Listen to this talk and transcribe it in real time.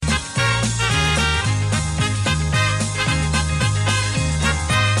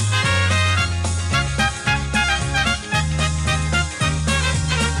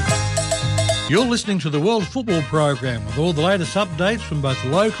You're listening to the World Football Program with all the latest updates from both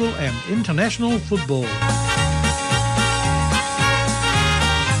local and international football.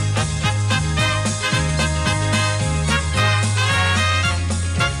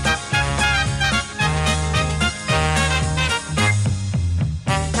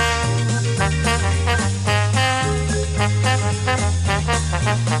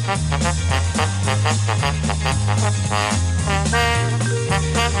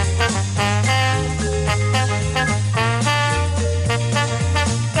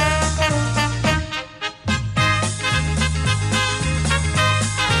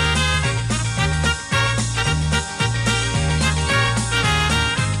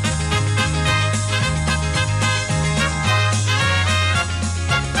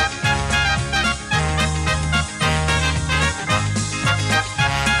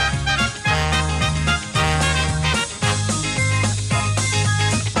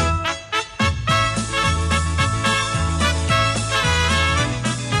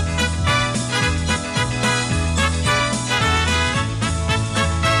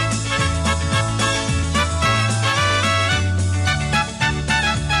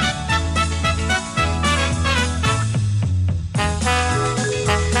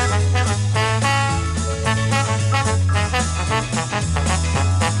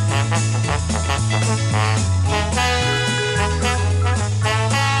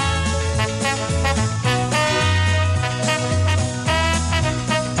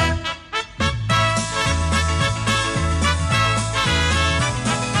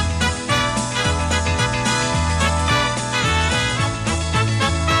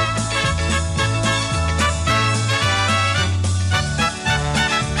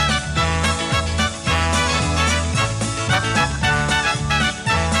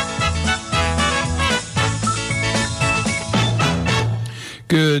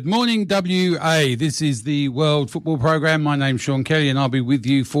 Good morning, WA. This is the World Football Programme. My name's Sean Kelly and I'll be with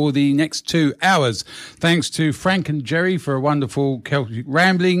you for the next 2 hours. Thanks to Frank and Jerry for a wonderful Celtic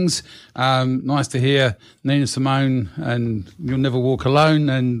Ramblings. Nice to hear Nina Simone and You'll Never Walk Alone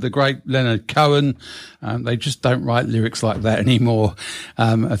and the great Leonard Cohen. They just don't write lyrics like that anymore.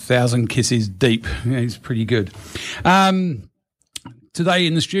 1,000 Kisses Deep. Yeah, it's pretty good. Today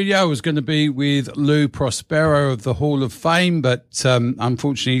in the studio I was going to be with Lou Prospero of the Hall of Fame, but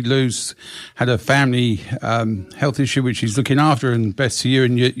unfortunately Lou's had a family health issue which he's looking after, and best to you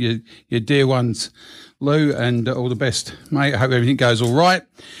and your dear ones, Lou, and all the best, mate. I hope everything goes all right.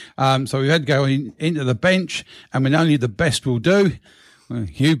 So we've had to go into the bench, and when only the best will do,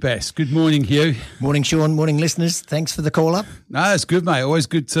 Hugh Best. Good morning, Hugh. Morning, Sean. Morning, listeners. Thanks for the call up. No, it's good, mate. Always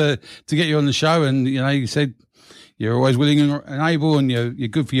good to get you on the show, and you said you're always willing and able, and you're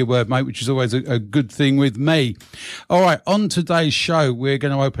good for your word, mate, which is always a good thing with me. All right, on today's show, we're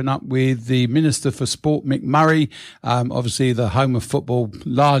going to open up with the Minister for Sport, Mick Murray. Obviously, the home of football,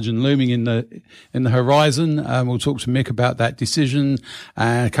 large and looming in the horizon. We'll talk to Mick about that decision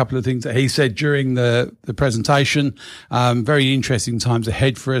and a couple of things that he said during the presentation. Very interesting times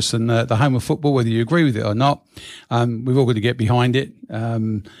ahead for us, and the home of football, whether you agree with it or not. We've all got to get behind it.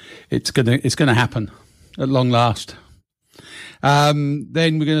 It's going to happen at long last. Then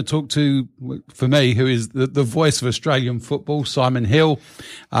we're going to talk to, for me, who is the voice of Australian football, Simon Hill.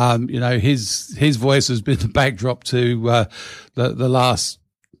 His voice has been the backdrop to the last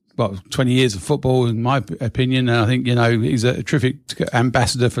 20 years of football, in my opinion. And I think he's a terrific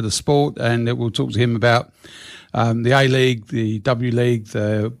ambassador for the sport, and we'll talk to him about the A-League, the W League,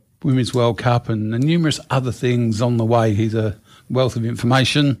 the Women's World Cup, and numerous other things on the way. He's a wealth of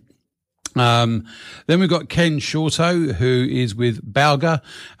information. Then we've got Ken Shorto, who is with Balga,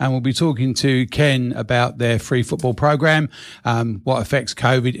 and we'll be talking to Ken about their free football program, what effects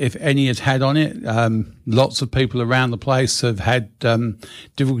COVID, if any, has had on it. Lots of people around the place have had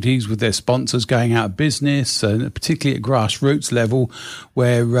difficulties with their sponsors going out of business, particularly at grassroots level,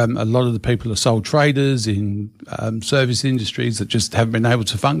 where a lot of the people are sole traders in service industries that just haven't been able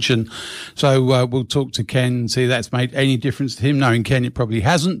to function. So we'll talk to Ken and see if that's made any difference to him. Knowing Ken, it probably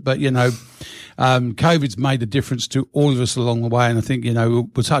hasn't, but COVID's made a difference to all of us along the way, and I think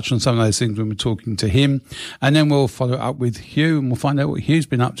we'll touch on some of those things when we're talking to him, and then we'll follow up with Hugh, and we'll find out what Hugh's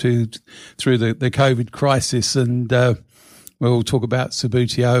been up to through the COVID crisis, and we'll talk about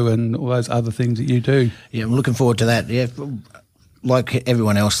Subbuteo and all those other things that you do. Yeah, I'm looking forward to that. Yeah, like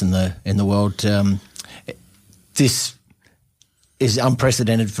everyone else in the world, this is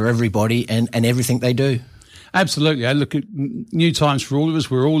unprecedented for everybody and everything they do. Absolutely. I look at new times for all of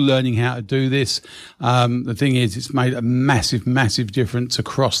us. We're all learning how to do this. The thing is, it's made a massive, massive difference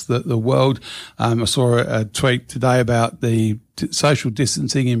across the world. I saw a tweet today about the social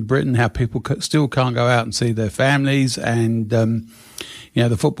distancing in Britain, how people still can't go out and see their families, and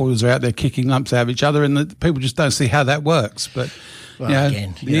the footballers are out there kicking lumps out of each other, and the people just don't see how that works. But well,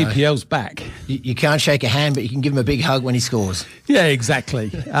 again, the EPL's back. You can't shake a hand, but you can give him a big hug when he scores. Yeah,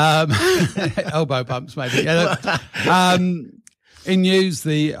 exactly. Elbow bumps, maybe. In news,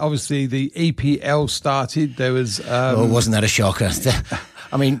 obviously the EPL started. There was. Wasn't that a shocker?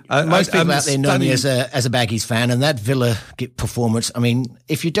 I mean, most people out there know me as a Baggies fan, and that Villa performance. I mean,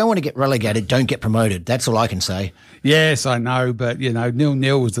 if you don't want to get relegated, don't get promoted. That's all I can say. Yes, I know, but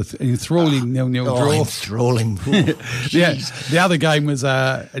 0-0 was the enthralling 0-0 draw. Enthralling. Yeah, the other game was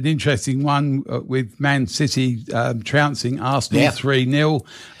an interesting one with Man City trouncing Arsenal 3-0.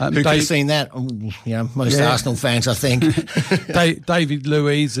 Who could have seen that? Most Arsenal fans, I think. David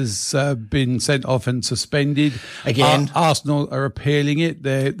Luiz has been sent off and suspended again. Arsenal are appealing it.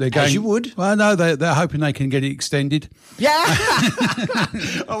 They're going. As you would. Well, no, they're hoping they can get it extended. Yeah,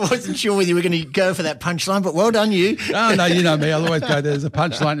 I wasn't sure whether you were going to go for that punchline, but well done, you. Oh no, you know me. I'll always go. There's a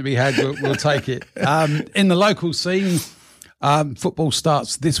punchline to be had. We'll take it. In the local scene, football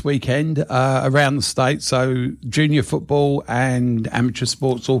starts this weekend around the state. So junior football and amateur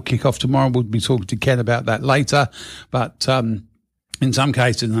sports all kick off tomorrow. We'll be talking to Ken about that later. But in some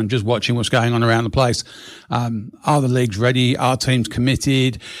cases, I'm just watching what's going on around the place. Are the leagues ready? Are teams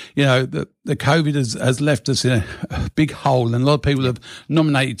committed? The COVID has left us in a big hole, and a lot of people have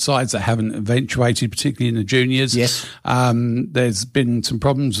nominated sides that haven't eventuated, particularly in the juniors. Yes. There's been some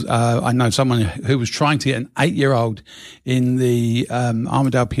problems. I know someone who was trying to get an 8-year-old in the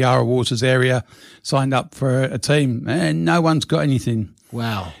Armidale Piara Waters area signed up for a team, and no one's got anything.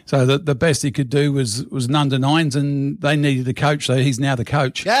 Wow. So the best he could do was an under-9s, and they needed a coach, so he's now the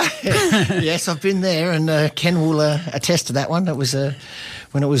coach. Yes, I've been there, and Ken will attest to that one. It was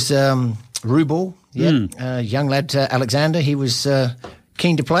when it was Rubal, young lad Alexander. He was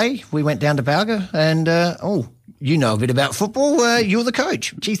keen to play. We went down to Balga, and you know a bit about football. You're the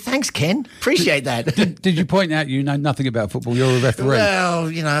coach. Gee, thanks, Ken. Appreciate that. Did you point out you know nothing about football? You're a referee. Well,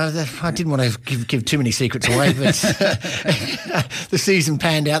 I didn't want to give too many secrets away, but the season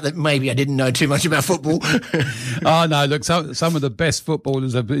panned out that maybe I didn't know too much about football. Oh, no, look, some of the best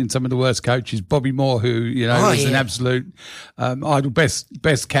footballers have been some of the worst coaches. Bobby Moore, who, is an absolute idol,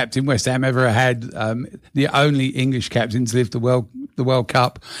 best captain West Ham ever had, the only English captain to lift the World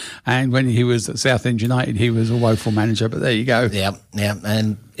Cup. And when he was at Southend United, he was a woeful manager, but there you go. Yeah.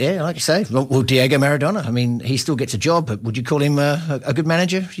 And like you say, well, Diego Maradona, I mean, he still gets a job, but would you call him a good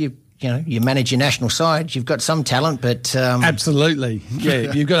manager? You manage your national side. You've got some talent, but absolutely,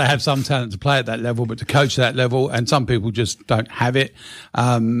 yeah, you've got to have some talent to play at that level, but to coach that level, and some people just don't have it.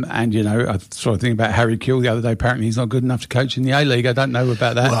 And I sort of think about Harry Kill the other day. Apparently, he's not good enough to coach in the A-League. I don't know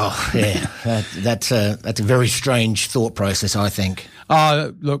about that. Well, yeah, that's a very strange thought process, I think.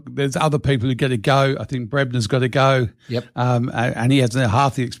 Look, there's other people who got to go. I think Brebner's got to go. Yep. And he hasn't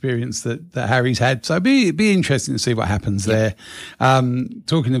half the experience that Harry's had. So it'd be interesting to see what happens there.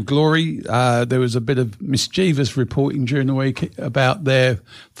 Talking of glory, there was a bit of mischievous reporting during the week about their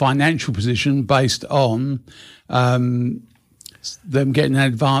financial position based on them getting an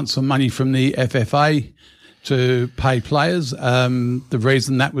advance on money from the FFA to pay players. The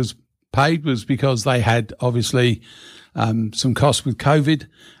reason that was paid was because they had obviously some costs with COVID,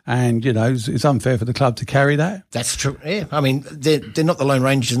 and it's unfair for the club to carry that. That's true. Yeah, I mean they're not the Lone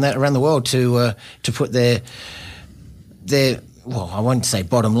Rangers in that around the world to put their well, I won't say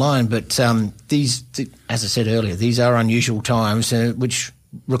bottom line, but these, as I said earlier, these are unusual times which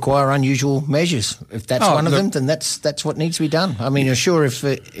require unusual measures. If that's one of them, then that's what needs to be done. I mean, sure,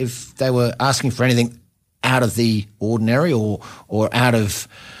 if they were asking for anything out of the ordinary or out of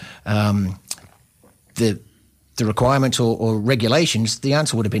the requirements or regulations, the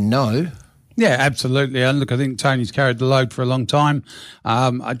answer would have been no. Yeah, absolutely. And look, I think Tony's carried the load for a long time.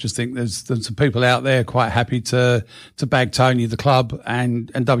 I just think there's some people out there quite happy to bag Tony, the club,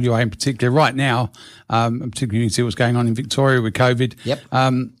 and WA in particular right now. Particularly, you see what's going on in Victoria with COVID. Yep.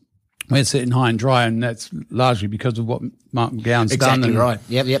 We're sitting high and dry, and that's largely because of what Mark McGowan's done. Exactly right.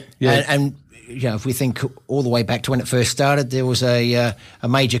 Yep. Yeah. And if we think all the way back to when it first started, there was a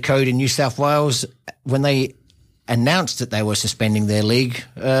major code in New South Wales when they announced that they were suspending their league,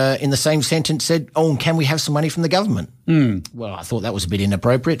 in the same sentence said, and can we have some money from the government? Well, I thought that was a bit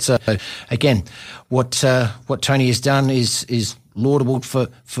inappropriate. So again, what Tony has done is laudable for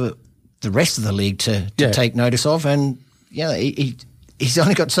the rest of the league to take notice of. And he's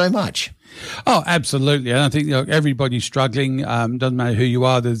only got so much. Oh, absolutely. And I think everybody's struggling. Doesn't matter who you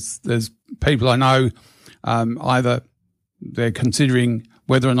are. There's people I know, either they're considering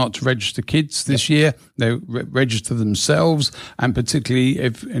whether or not to register kids this year. They register themselves, and particularly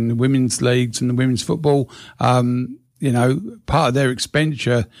if in the women's leagues and the women's football, part of their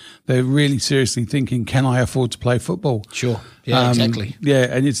expenditure, they're really seriously thinking, can I afford to play football? Sure. Yeah, exactly.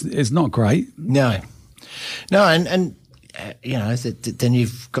 Yeah, and it's not great. No, and then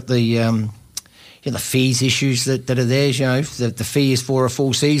you've got the fees issues that are there. The fee is for a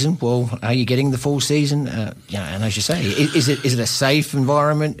full season. Well, are you getting the full season? And as you say, is it a safe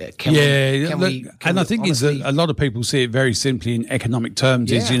environment? I think a lot of people see it very simply in economic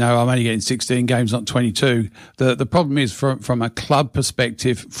terms. I'm only getting 16 games, not 22. The problem is from a club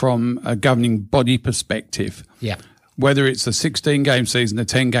perspective, from a governing body perspective. Yeah. Whether it's a 16-game season, a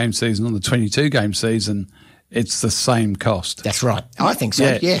 10-game season, or the 22-game season, it's the same cost. That's right. I think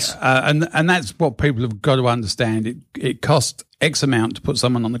so, yes. And that's what people have got to understand. It costs X amount to put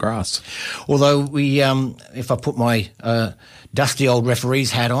someone on the grass. Although if I put my dusty old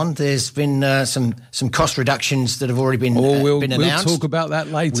referee's hat on, there's been some cost reductions that have already been announced. We'll talk about that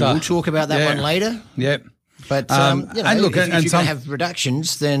later. We'll talk about that one later. Yep. But, if you're going to have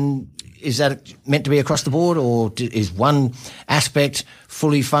reductions, then is that meant to be across the board, or is one aspect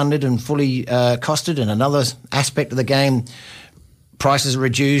fully funded and fully costed, and another aspect of the game prices are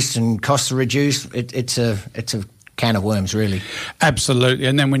reduced and costs are reduced? It's a can of worms, really. Absolutely.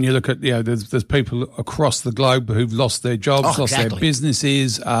 And then when you look at, there's people across the globe who've lost their jobs, lost their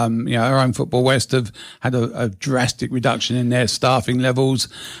businesses. Our own Football West have had a drastic reduction in their staffing levels.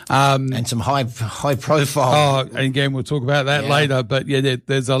 And some high profile. And again, we'll talk about that later. But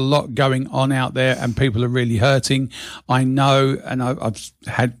there's a lot going on out there, and people are really hurting. I know, and I've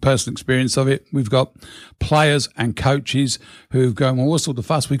had personal experience of it. We've got players and coaches who've gone, well, what's all the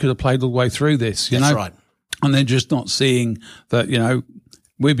fuss? We could have played all the way through this, That's right. And they're just not seeing that,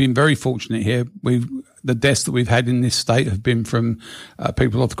 we've been very fortunate here. The deaths that we've had in this state have been from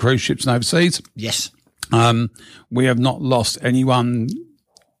people off the cruise ships and overseas. Yes. We have not lost anyone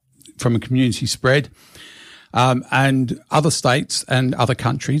from a community spread. And other states and other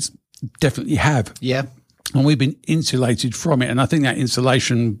countries definitely have. Yeah. And we've been insulated from it. And I think that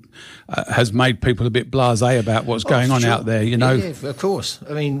insulation has made people a bit blasé about what's going on out there, Yeah, of course.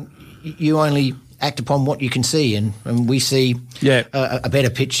 I mean, you only act upon what you can see, and we see a better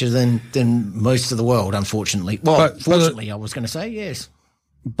picture than most of the world, unfortunately. Well, fortunately, I was going to say, yes.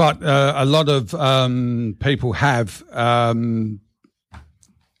 But a lot of people have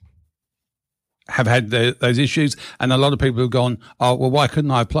had those issues, and a lot of people have gone, oh, well, why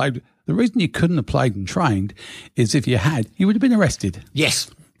couldn't I have played? The reason you couldn't have played and trained is if you had, you would have been arrested. Yes.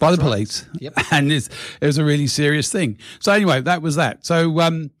 By the police. Yep. And it was a really serious thing. So anyway, that was that. So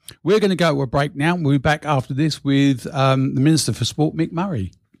we're going to go to a break now. We'll be back after this with the Minister for Sport, Mick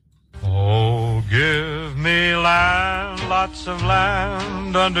Murray. Oh, give me land, lots of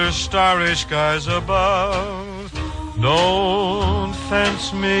land, under starry skies above. Don't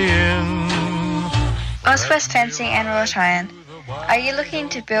fence me in. Oswest Fencing and Wrought Iron. Are you looking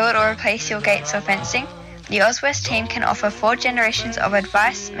to build or replace your gates or fencing? The Oswest team can offer 4 generations of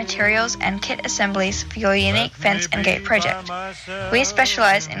advice, materials and kit assemblies for your unique fence and gate project. We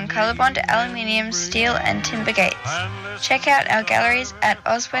specialise in colorbond, aluminium, steel and timber gates. Check out our galleries at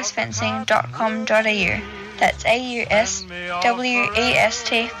oswestfencing.com.au. That's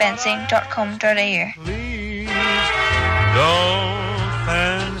AUSWEST fencing.com.au. Please don't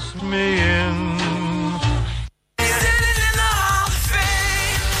fence me in.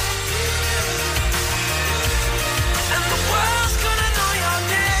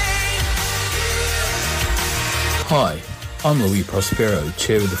 Hi, I'm Louis Prospero,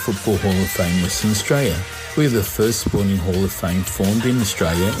 Chair of the Football Hall of Fame Western Australia. We're the first sporting Hall of Fame formed in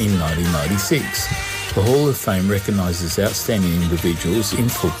Australia in 1996. The Hall of Fame recognises outstanding individuals in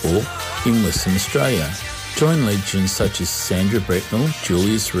football in Western Australia. Join legends such as Sandra Bretnell,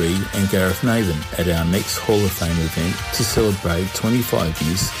 Julius Reed and Gareth Nathan at our next Hall of Fame event to celebrate 25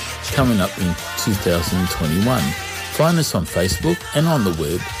 years coming up in 2021. Find us on Facebook and on the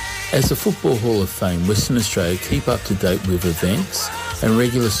web. As the Football Hall of Fame Western Australia, keep up to date with events and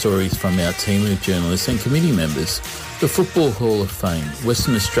regular stories from our team of journalists and committee members. The Football Hall of Fame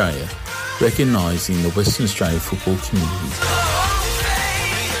Western Australia, recognising the Western Australia football community.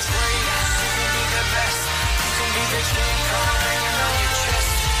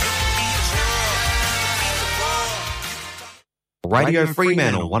 Radio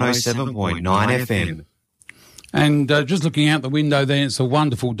Fremantle 107.9 FM. And just looking out the window there, it's a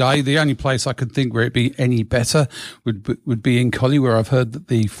wonderful day. The only place I could think where it'd be any better would be in Collie, where I've heard that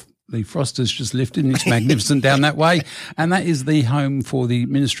the the frost has just lifted and it's magnificent down that way. And that is the home for the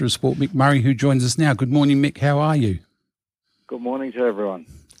Minister of Sport, Mick Murray, who joins us now. Good morning, Mick. How are you? Good morning to everyone.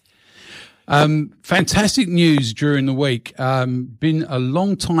 Fantastic news during the week. Been a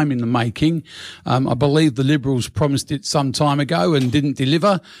long time in the making. I believe the Liberals promised it some time ago and didn't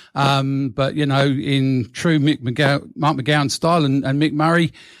deliver. But, you know, in true Mark McGowan style and Mick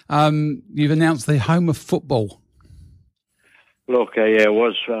Murray, you've announced the home of football. Look, it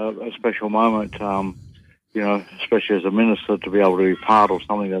was a special moment, you know, especially as a minister to be able to be part of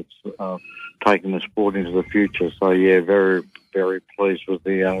something that's taking the sport into the future. So, yeah, very, very pleased with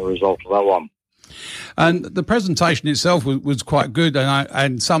the result of that one. And the presentation itself was quite good,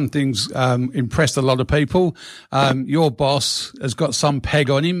 and some things impressed a lot of people. Your boss has got some peg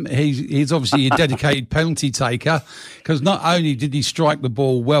on him. He's obviously a dedicated penalty taker, because not only did he strike the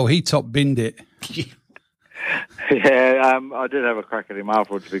ball well, he top-binned it. Yeah, I did have a crack at him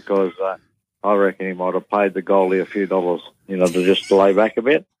afterwards because I reckon he might have paid the goalie a few dollars, you know, to just lay back a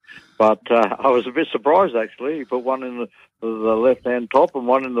bit. But I was a bit surprised, actually. He put one in the left-hand top and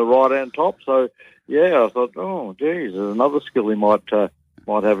one in the right-hand top. So, yeah, I thought, oh, geez, there's another skill he might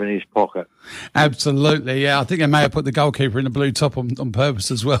have in his pocket. Absolutely, yeah. I think they may have put the goalkeeper in the blue top on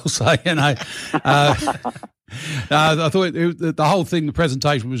purpose as well. So, you know, I thought the whole thing, the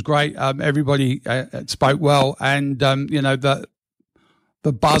presentation was great. Everybody spoke well, and, you know,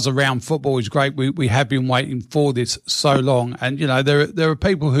 the buzz around football is great. We have been waiting for this so long, and you know there are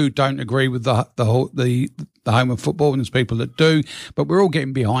people who don't agree with the home of football, and there's people that do. But we're all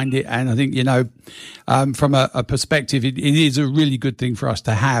getting behind it, and I think you know from a perspective, it is a really good thing for us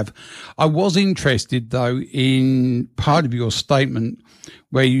to have. I was interested though in part of your statement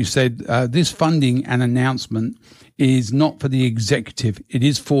where you said this funding and announcement is not for the executive; it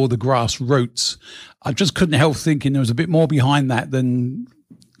is for the grassroots. I just couldn't help thinking there was a bit more behind that than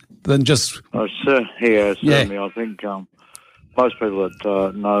just. Certainly. Yeah. I think most people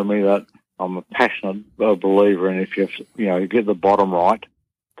that know me, that I'm a passionate believer in if you get the bottom right,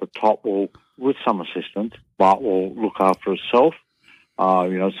 the top will, with some assistance, but will look after itself.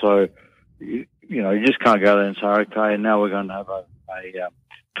 You know, so you just can't go there and say, okay, now we're going to have a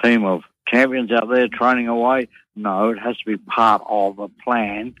team of champions out there training away. No, it has to be part of a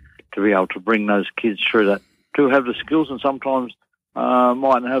plan to be able to bring those kids through that, to have the skills and sometimes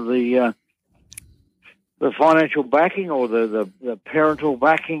mightn't have the financial backing or the parental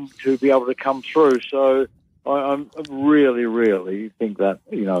backing to be able to come through. So I really, really think that,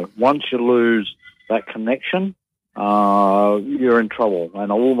 you know, once you lose that connection, you're in trouble. And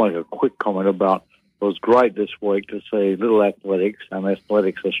I will make a quick comment about, it was great this week to see Little Athletics and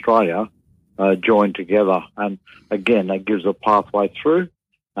Athletics Australia join together. And again, that gives a pathway through.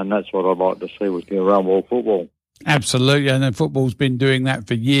 And that's what I'd like to see with the round ball football. Absolutely, and then football's been doing that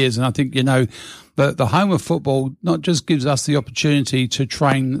for years. And I think, you know, the home of football not just gives us the opportunity to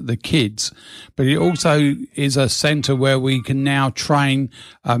train the kids, but it also is a centre where we can now train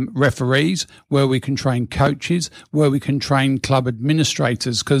referees, where we can train coaches, where we can train club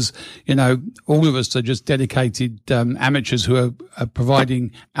administrators, because, you know, all of us are just dedicated amateurs who are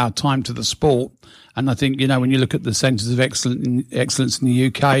providing our time to the sport. And I think, you know, when you look at the centres of excellence in the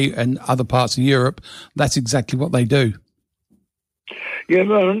UK and other parts of Europe, that's exactly what they do. Yeah,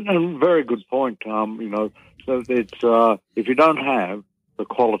 and very good point. You know, so it's if you don't have the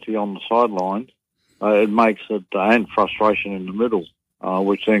quality on the sidelines, it makes it and frustration in the middle,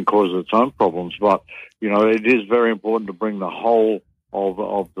 which then causes its own problems. But you know, it is very important to bring the whole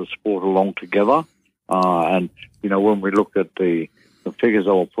of the sport along together. And you know, when we look at the figures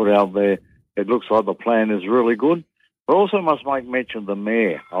that were put out there, it looks like the plan is really good. But also must make mention of the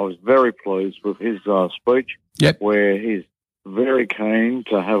Mayor. I was very pleased with his speech, where he's very keen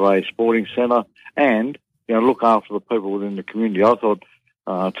to have a sporting centre and, you know, look after the people within the community. I thought,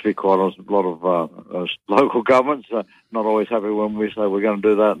 to be quite honest, a lot of local governments are not always happy when we say we're going to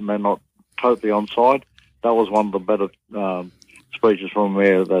do that and they're not totally on side. That was one of the better speeches from the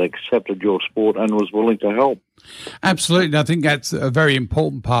Mayor that accepted your sport and was willing to help. Absolutely. I think that's a very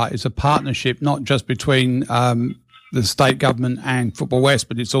important part. It's a partnership, not just between the state government and Football West,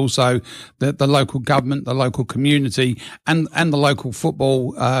 but it's also the local government, the local community, and the local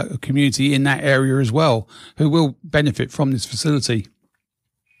football community in that area as well, who will benefit from this facility.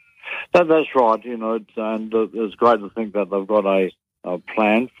 That's right. You know, and it's great to think that they've got a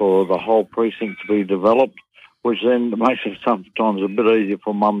plan for the whole precinct to be developed, which then makes it sometimes a bit easier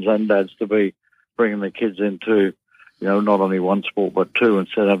for mums and dads to be bringing their kids into, you know, not only one sport but two,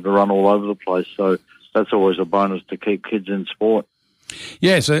 instead of having to run all over the place. So that's always a bonus to keep kids in sport.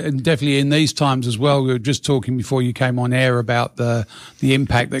 Yes, and definitely in these times as well. We were just talking before you came on air about the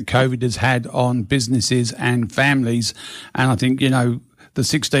impact that COVID has had on businesses and families. And I think, the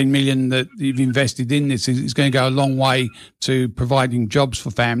 16 million that you've invested in this is going to go a long way to providing jobs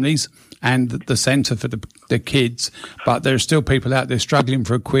for families and the centre for the kids. But there are still people out there struggling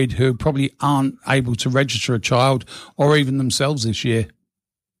for a quid who probably aren't able to register a child or even themselves this year.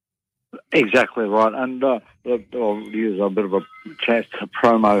 Exactly right. And I'll use a bit of a chat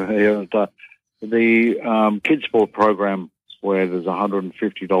promo here. The kids sport program, where there's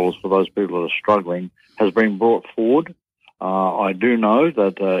 $150 for those people that are struggling, has been brought forward. I do know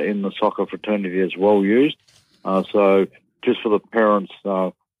that in the soccer fraternity is well used. So just for the parents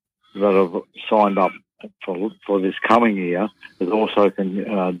that have signed up for this coming year, they also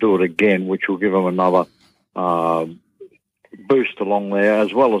can do it again, which will give them another boost along there,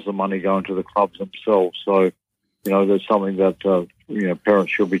 as well as the money going to the clubs themselves. So, there's something that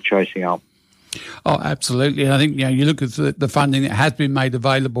parents should be chasing up. Oh, absolutely. And I think, you look at the funding that has been made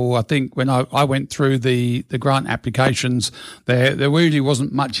available. I think when I went through the grant applications, there really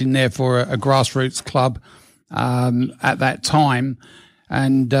wasn't much in there for a grassroots club at that time.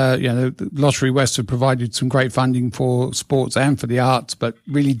 And, the Lottery West had provided some great funding for sports and for the arts, but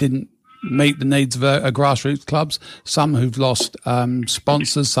really didn't meet the needs of a grassroots clubs. Some who've lost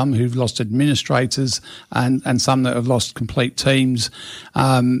sponsors, some who've lost administrators, and some that have lost complete teams.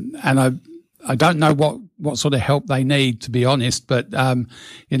 And I don't know what sort of help they need, to be honest, but,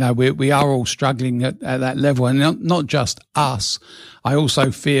 we are all struggling at that level, and not just us. I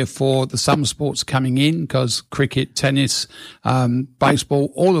also fear for the summer sports coming in, because cricket, tennis,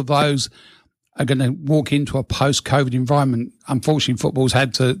 baseball, all of those are going to walk into a post-COVID environment. Unfortunately, football's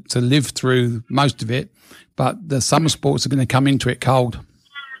had to live through most of it, but the summer sports are going to come into it cold.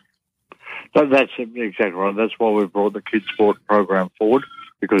 That's exactly right. That's why we brought the kids sport program forward,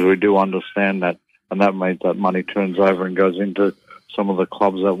 because we do understand that, and that means that money turns over and goes into some of the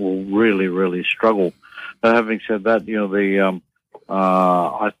clubs that will really, really struggle. Having said that,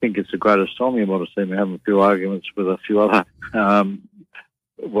 I think it's the greatest time. You might have seen me having a few arguments with a few other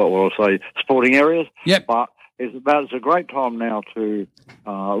what will I say, sporting areas. Yep. But it's a great time now to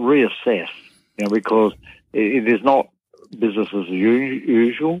reassess, because it is not business as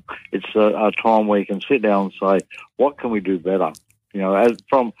usual. It's a time where you can sit down and say, what can we do better? As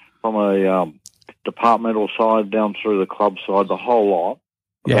from a departmental side down through the club side, the whole lot,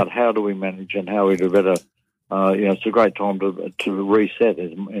 about how do we manage and how we do better. It's a great time to reset,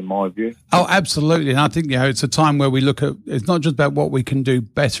 in my view. Oh, absolutely. And I think, it's a time where we look at, it's not just about what we can do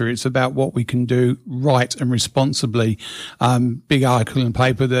better, it's about what we can do right and responsibly. Big article in the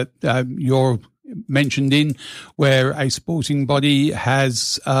paper that you're mentioned in, where a sporting body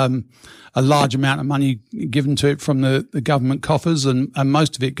has a large amount of money given to it from the government coffers, and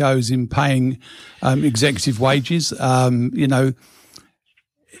most of it goes in paying executive wages.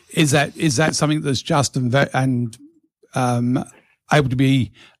 Is that something that's just and able to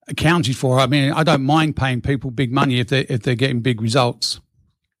be accounted for? I mean, I don't mind paying people big money if they're getting big results.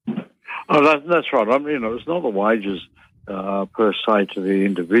 Oh, that's right. I mean, it's not the wages per se to the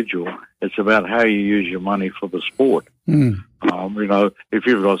individual. It's about how you use your money for the sport. If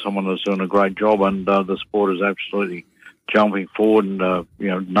you've got someone that's doing a great job and the sport is absolutely jumping forward and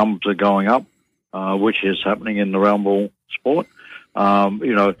numbers are going up, which is happening in the round ball sport.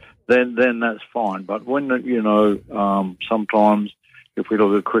 Then that's fine. But when, sometimes if we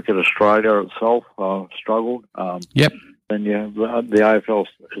look at Cricket Australia itself, struggled. Yep. Then you have the AFL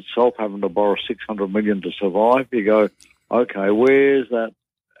itself having to borrow $600 million to survive. You go, okay, where's that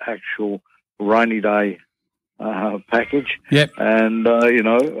actual rainy day package? Yep. And,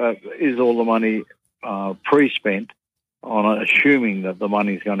 is all the money pre-spent on assuming that the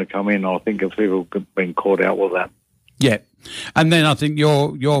money's going to come in? I think if people have been caught out with that. Yeah. And then I think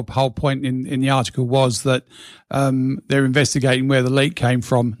your whole point in the article was that they're investigating where the leak came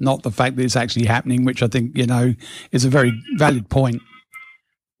from, not the fact that it's actually happening, which I think, is a very valid point.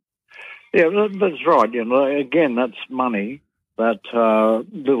 Yeah, that's right. Again, that's money that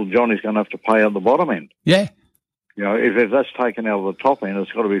little Johnny's going to have to pay at the bottom end. Yeah. If that's taken out of the top end,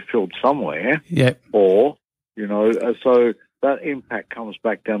 it's got to be filled somewhere. Yeah. Or, so that impact comes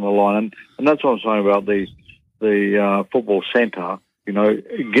back down the line. And that's what I'm saying about the football centre,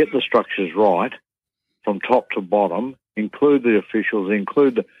 get the structures right from top to bottom, include the officials,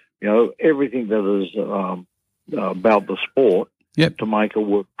 include everything that is about the sport to make it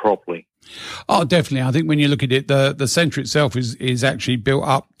work properly. Oh, definitely. I think when you look at it, the centre itself is actually built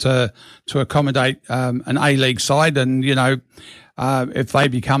up to accommodate an A-League side, and if they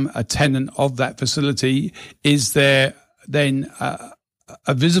become a tenant of that facility, is there then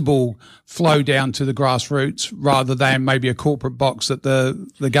a visible flow down to the grassroots rather than maybe a corporate box at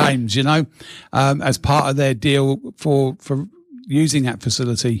the games, as part of their deal for using that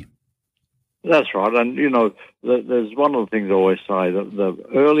facility. That's right. And, there's one of the things I always say, that the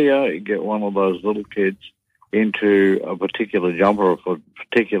earlier you get one of those little kids into a particular jumper or for a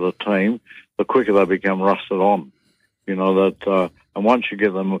particular team, the quicker they become rusted on. And once you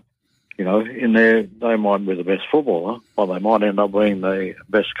get them, in there, they might be the best footballer, but they might end up being the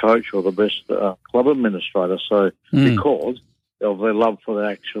best coach or the best club administrator. So because of their love for the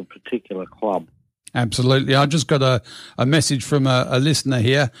actual particular club. Absolutely. I just got a message from a listener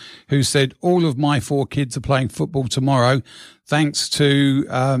here who said, all of my 4 kids are playing football tomorrow thanks to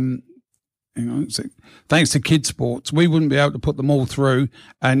Kids Sports. We wouldn't be able to put them all through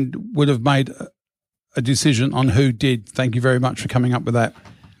and would have made a decision on who did. Thank you very much for coming up with that.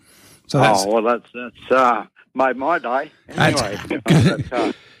 So that's made my day. Anyway,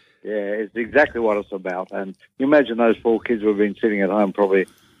 it's exactly what it's about. And you imagine those 4 kids who have been sitting at home probably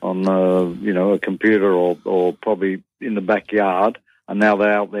on, a computer or probably in the backyard, and now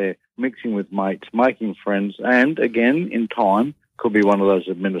they're out there mixing with mates, making friends, and again, in time, could be one of those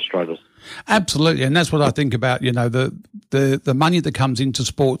administrators. Absolutely, and that's what I think about, the money that comes into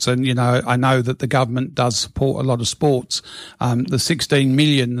sports, and, I know that the government does support a lot of sports. The 16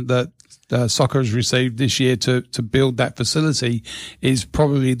 million that soccer has received this year to build that facility is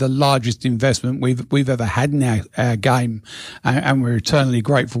probably the largest investment we've ever had in our game, and we're eternally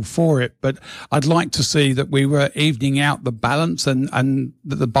grateful for it. But I'd like to see that we were evening out the balance, and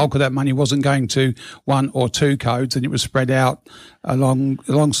that the bulk of that money wasn't going to 1 or 2 codes, and it was spread out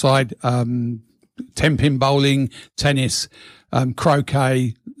alongside 10-pin bowling, tennis,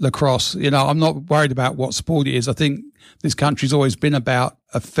 croquet, lacrosse. I'm not worried about what sport it is. I think this country's always been about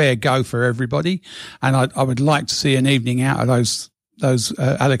a fair go for everybody, and I would like to see an evening out of those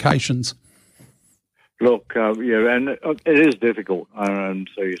allocations. Look, and it is difficult, and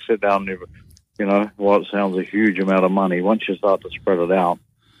so you sit down and what sounds a huge amount of money. Once you start to spread it out,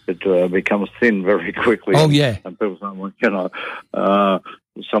 it becomes thin very quickly. Oh yeah, and people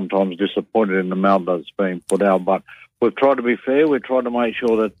sometimes disappointed in the amount that's being put out. But we've tried to be fair. We've tried to make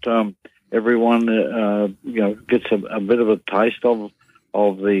sure that everyone gets a bit of a taste of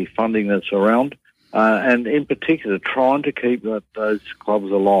the funding that's around, and in particular trying to keep those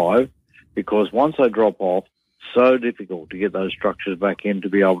clubs alive, because once they drop off, so difficult to get those structures back in to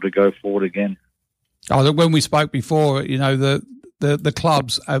be able to go forward again. Oh, look, when we spoke before, the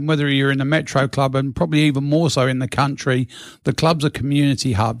clubs, and whether you're in a metro club and probably even more so in the country, the clubs are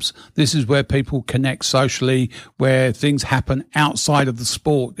community hubs. This is where people connect socially, where things happen outside of the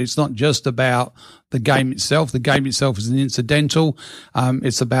sport. It's not just about the game itself. The game itself is an incidental.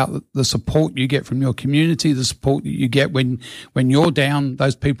 It's about the support you get from your community, the support that you get when you're down,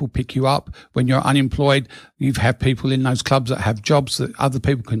 those people pick you up. When you're unemployed, you have people in those clubs that have jobs that other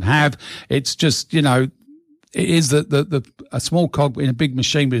people can have. It's just, it is a small cog in a big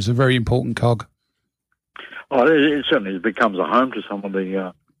machine, but it's a very important cog. Oh, it certainly becomes a home to some of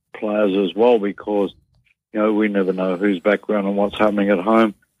the players as well, because we never know whose background and what's happening at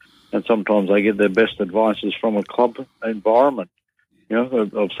home, and sometimes they get their best advices from a club environment.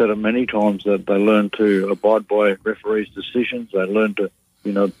 I've said it many times that they learn to abide by referees' decisions. They learn to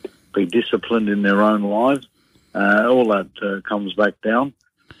be disciplined in their own lives. All that comes back down,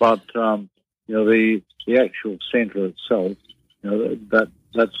 but the actual centre itself,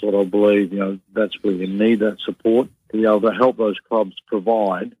 that's what I believe, that's where you need that support to be able to help those clubs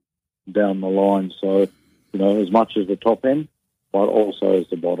provide down the line. So, as much as the top end, but also as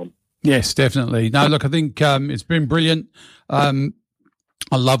the bottom. Yes, definitely. No, look, I think it's been brilliant.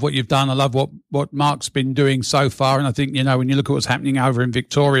 I love what you've done. I love what Mark's been doing so far. And I think, when you look at what's happening over in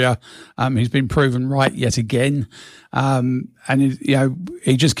Victoria, he's been proven right yet again. And,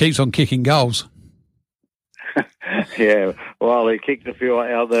 he just keeps on kicking goals. Yeah, well, he kicked a few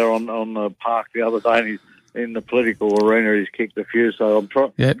out there on the park the other day, and he's in the political arena. He's kicked a few, so I'm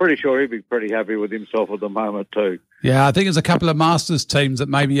pretty sure he'd be pretty happy with himself at the moment too. Yeah, I think there's a couple of Masters teams that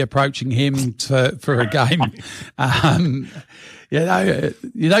may be approaching him for a game.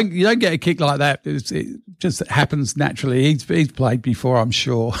 You don't get a kick like that. It just happens naturally. He's played before, I'm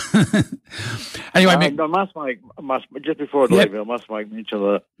sure. Anyway, Mick, I must just before I leave, I must make mention of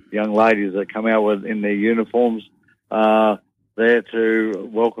the young ladies that come out in their uniforms there to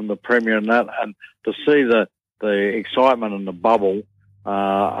welcome the Premier and that, and to see the excitement and the bubble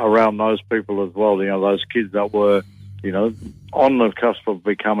around those people as well. Those kids that were on the cusp of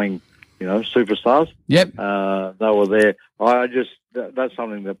becoming superstars. Yep. They were there. That's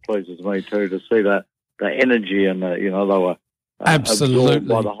something that pleases me too, to see that the energy and they were Absolutely. absorbed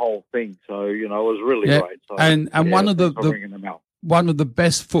by the whole thing. So, it was really great. So, and one of thanks for bringing them out. One of the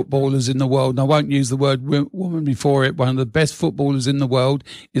best footballers in the world, and I won't use the word woman before it, one of the best footballers in the world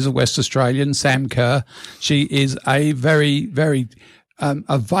is a West Australian, Sam Kerr. She is a very, very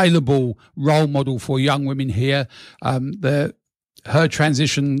available role model for young women here. Her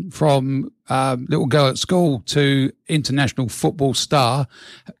transition from little girl at school to international football star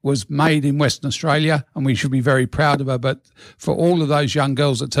was made in Western Australia, and we should be very proud of her. But for all of those young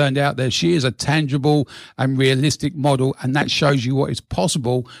girls that turned out there, she is a tangible and realistic model, and that shows you what is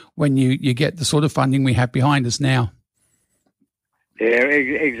possible when you get the sort of funding we have behind us now. Yeah,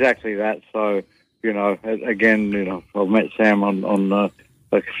 exactly that. So, again, I've met Sam on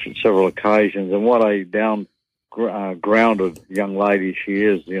several occasions, and what a grounded young lady she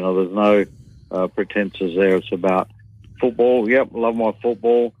is. There's no pretenses there. It's about football. Yep, love my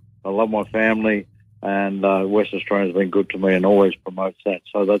football. I love my family, and West Australia's been good to me and always promotes that.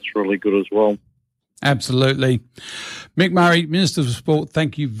 So that's really good as well. Absolutely. Mick Murray, Minister for Sport,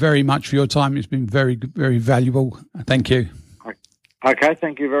 thank you very much for your time. It's been very, very valuable. Thank you. Okay,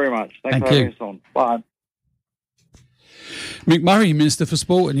 thank you very much. Thanks for having us on. Bye. Mick Murray, Minister for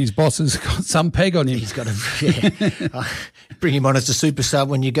Sport, and his boss has got some peg on him. He's got to bring him on as a super sub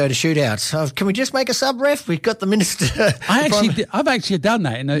when you go to shootouts. Can we just make a sub ref? We've got the minister. I've actually done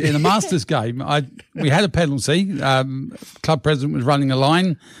that in a Masters game. We had a penalty. Club president was running a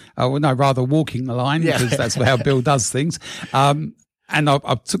line. Rather walking the line, because that's how Bill does things. And I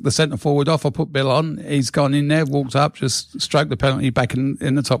took the centre forward off. I put Bill on. He's gone in there, walked up, just stroked the penalty back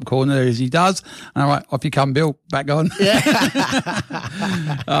in the top corner as he does. And all right, off you come, Bill, back on.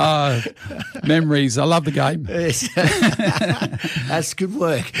 Memories. I love the game. That's good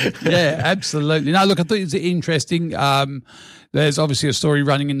work. Yeah, absolutely. No, look, I thought it was interesting. There's obviously a story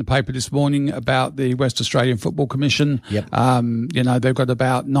running in the paper this morning about the West Australian Football Commission. Yep. They've got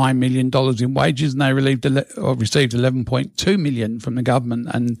about $9 million in wages, and they received $11.2 million from the government.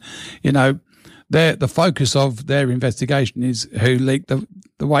 And, the focus of their investigation is who leaked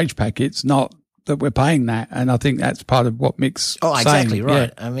the wage packets, not that we're paying that. And I think that's part of what Mick's saying. Exactly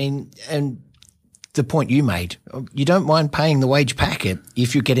right. Yeah. I mean, and the point you made, you don't mind paying the wage packet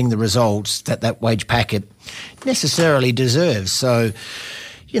if you're getting the results that wage packet necessarily deserves. So,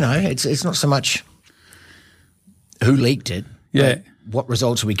 it's not so much who leaked it. Yeah. What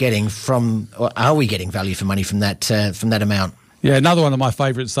results are we getting or are we getting value for money from that amount? Yeah, another one of my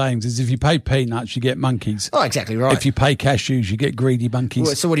favourite sayings is if you pay peanuts, you get monkeys. Oh, exactly right. If you pay cashews, you get greedy monkeys.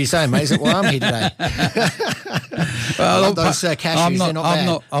 Well, so what are you saying, mate? Is that why I'm here today? Well, those cashews, they're not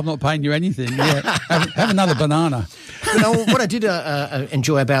bad. I'm not paying you anything. Yeah. have another banana. What I did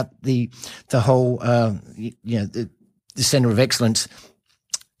enjoy about the whole, the Centre of Excellence,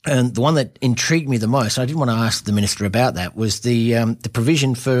 and the one that intrigued me the most, I did want to ask the Minister about that, was the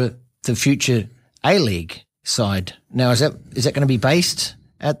provision for the future A-League side. Now, is that going to be based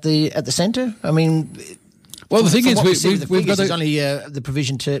at the centre? I mean, well, the thing is, we've got only the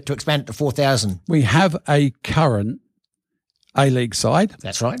provision to expand it to 4,000. We have a current A-League side.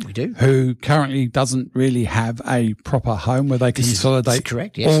 That's right, we do. Who currently doesn't really have a proper home where they consolidate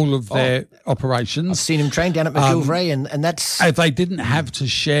all of their operations. I've seen them train down at McGillivray, and that's... If they didn't have to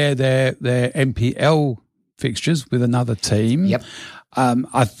share their NPL fixtures with another team, yep.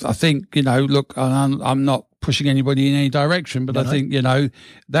 I think, look, I'm not pushing anybody in any direction, but I think,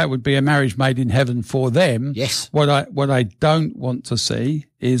 that would be a marriage made in heaven for them. Yes. What I don't want to see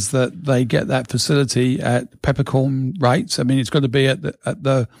is that they get that facility at peppercorn rates. I mean, it's got to be at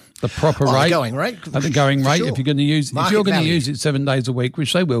the proper rate. Going rate. At the going rate. Sure. If you're going to use it 7 days a week,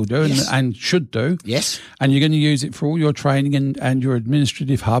 which they will do and should do. Yes. And you're going to use it for all your training and your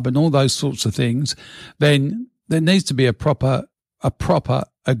administrative hub and all those sorts of things, then there needs to be a proper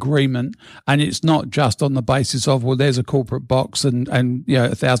agreement, and it's not just on the basis of, well, there's a corporate box and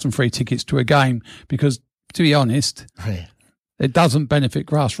 1,000 free tickets to a game, because to be honest, it doesn't benefit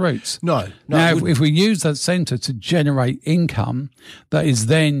grassroots. No. Now, if we use that centre to generate income that is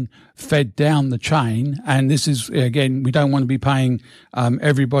then fed down the chain, and this is, again, we don't want to be paying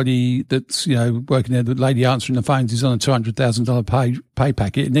everybody that's, working there, the lady answering the phones is on a $200,000 pay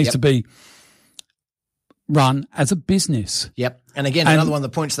packet. It needs to be run as a business. Yep. And again, another one of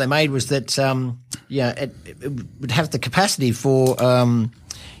the points they made was that, it would have the capacity for,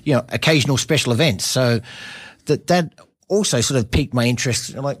 occasional special events. So that also sort of piqued my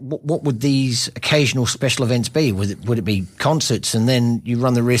interest. Like, what would these occasional special events be? Would it be concerts? And then you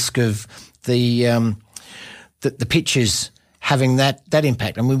run the risk of the pitches having that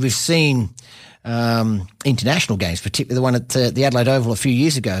impact. I mean, we've seen international games, particularly the one at the Adelaide Oval a few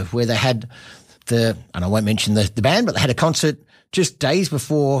years ago, where they had and I won't mention the band, but they had a concert just days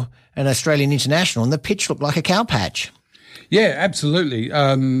before an Australian international, and the pitch looked like a cow patch. Yeah, absolutely.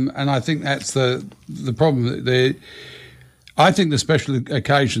 And I think that's the problem. I think the special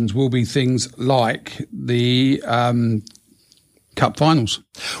occasions will be things like the Cup finals.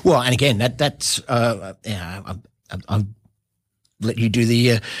 Well, and again, that's I'll let you do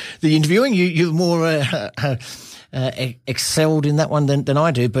the interviewing. You're more excelled in that one than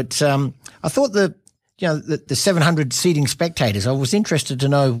I do. But I thought the 700 seating spectators, I was interested to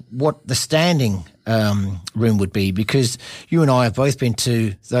know what the standing room would be, because you and I have both been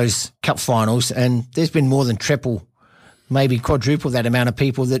to those Cup finals, and there's been more than triple, maybe quadruple that amount of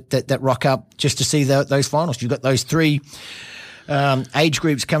people that rock up just to see those finals. You've got those three age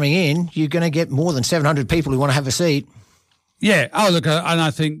groups coming in. You're going to get more than 700 people who want to have a seat. Yeah. Oh, look, and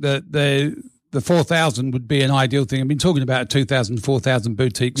I think that the 4,000 would be an ideal thing. I've been talking about a 2,000, 4,000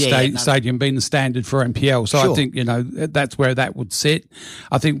 boutique stadium being the standard for NPL. So sure. I think, that's where that would sit.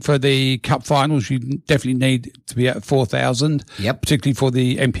 I think for the Cup finals, you definitely need to be at 4,000. Yep. Particularly for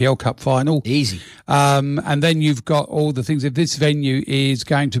the NPL Cup final. Easy. And then you've got all the things. If this venue is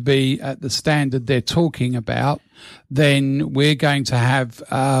going to be at the standard they're talking about, then we're going to have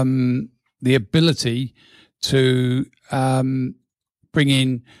the ability to bring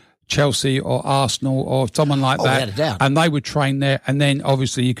in Chelsea or Arsenal or someone like that, without a doubt. and they would train there. And then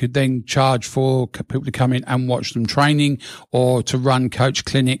obviously you could then charge for people to come in and watch them training or to run coach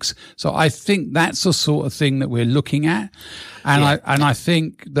clinics. So I think that's the sort of thing that we're looking at. And I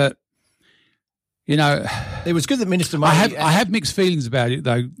think that, it was good that Minister Murray... I have mixed feelings about it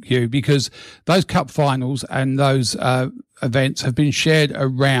though, Hugh, because those Cup finals and those events have been shared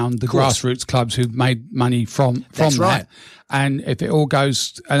around the grassroots clubs who've made money from That's that. right. And if it all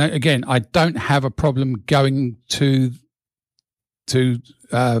goes, and again, I don't have a problem going to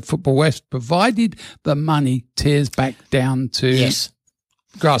Football West, provided the money tears back down to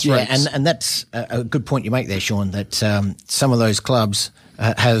grassroots. Yeah, and that's a good point you make there, Sean, that some of those clubs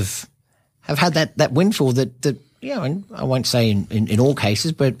have had that windfall that and I won't say in all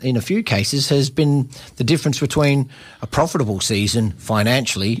cases, but in a few cases has been the difference between a profitable season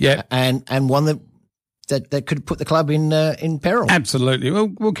financially and one that could put the club in peril. Absolutely.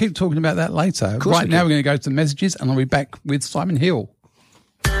 We'll keep talking about that later. Right now we're going to go to the messages, and I'll be back with Simon Hill.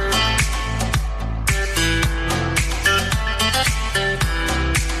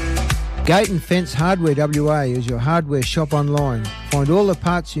 Gate and Fence Hardware WA is your hardware shop online. Find all the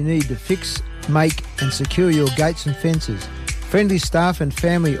parts you need to fix, make and secure your gates and fences. Friendly staff and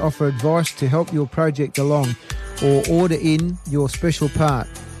family offer advice to help your project along, or order in your special part.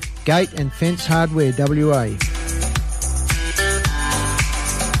 Gate and Fence Hardware WA.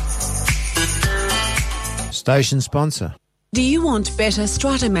 Station sponsor. Do you want better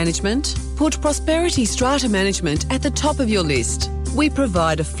strata management? Put Prosperity Strata Management at the top of your list. We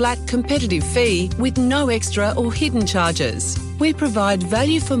provide a flat, competitive fee with no extra or hidden charges. We provide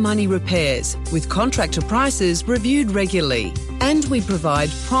value for money repairs with contractor prices reviewed regularly. And we provide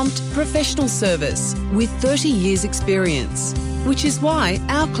prompt, professional service with 30 years experience, which is why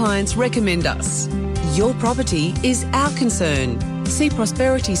our clients recommend us. Your property is our concern. See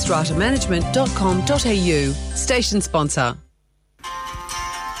prosperitystratamanagement.com.au. Station sponsor.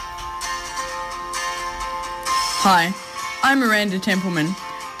 Hi, I'm Miranda Templeman.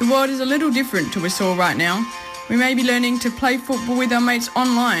 The world is a little different to us all right now. We may be learning to play football with our mates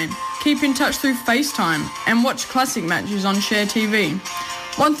online, keep in touch through FaceTime, and watch classic matches on Share TV.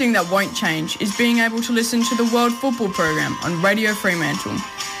 One thing that won't change is being able to listen to the World Football Program on Radio Fremantle.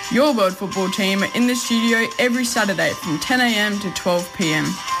 Your World Football team are in the studio every Saturday from 10 a.m. to 12 p.m.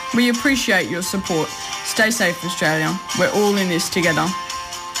 We appreciate your support. Stay safe, Australia. We're all in this together.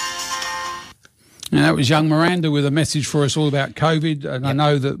 And that was young Miranda with a message for us all about COVID. And I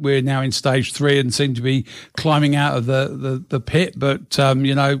know that we're now in stage 3 and seem to be climbing out of the pit, but,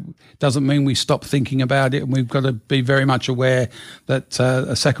 doesn't mean we stop thinking about it. And we've got to be very much aware that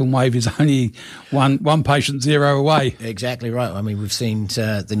a second wave is only one patient zero away. Exactly right. I mean, we've seen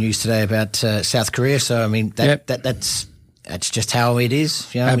the news today about South Korea. So, I mean, that's just how it is.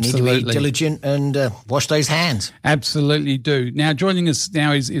 We need to be diligent and wash those hands. Absolutely do. Now, joining us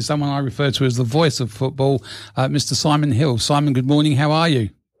now is someone I refer to as the voice of football, Mr. Simon Hill. Simon, good morning. How are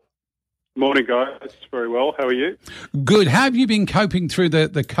you? Morning, guys. Very well. How are you? Good. How have you been coping through the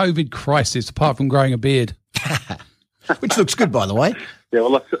COVID crisis, apart from growing a beard? Which looks good, by the way. Yeah,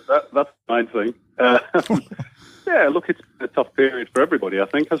 well, that's the main thing. Yeah, look, it's been a tough period for everybody, I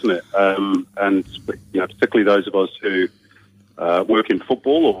think, hasn't it? And particularly those of us who work in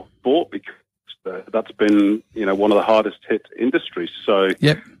football or sport, because that's been one of the hardest hit industries. So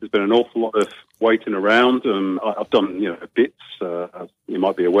there's been an awful lot of waiting around. I've done, bits. You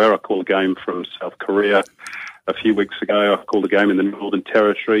might be aware, I called a game from South Korea a few weeks ago. I called a game in the Northern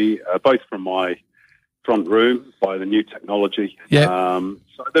Territory, both from my front room by the new technology. Yeah.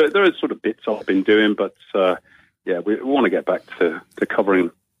 So there are sort of bits I've been doing, but we want to get back to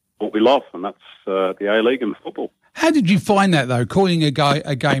covering what we love, and that's the A-League and football. How did you find that, though, calling a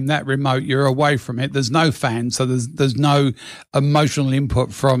game that remote? You're away from it. There's no fans, so there's no emotional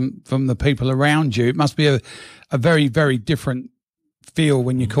input from the people around you. It must be a very, very different feel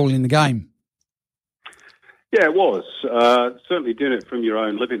when you're calling the game. Yeah, it was. Certainly doing it from your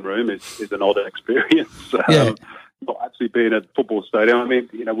own living room is an odd experience. Not actually being at the football stadium. I mean,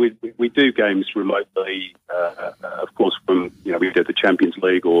 we do games remotely, of course, from, we do the Champions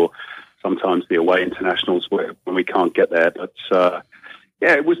League or sometimes the away internationals when we can't get there. But,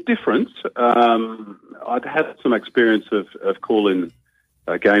 it was different. I'd had some experience of calling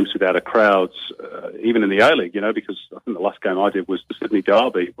games without a crowd, even in the A-League, because I think the last game I did was the Sydney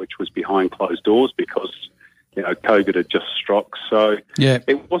Derby, which was behind closed doors because, COVID had just struck. So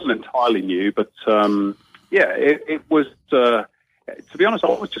it wasn't entirely new, but, it was, to be honest, I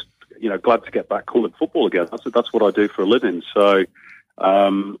was just, glad to get back calling football again. That's what I do for a living. So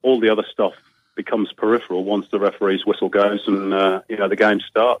all the other stuff becomes peripheral once the referee's whistle goes and, the game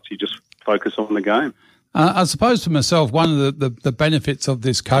starts. You just focus on the game. I suppose for myself, one of the benefits of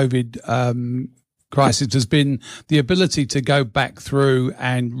this COVID crisis has been the ability to go back through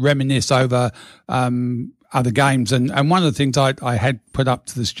and reminisce over other games. And one of the things I had put up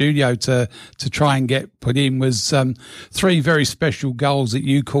to the studio to try and get put in was 3 very special goals that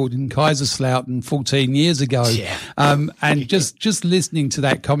you called in Kaiserslautern 14 years ago. Yeah. And just listening to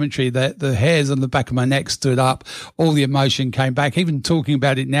that commentary, the hairs on the back of my neck stood up, all the emotion came back. Even talking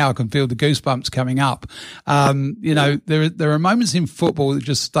about it now, I can feel the goosebumps coming up. There are moments in football that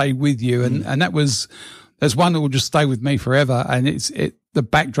just stay with you, and there's one that will just stay with me forever. And the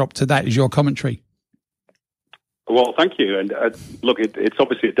backdrop to that is your commentary. Well, thank you. And look, it's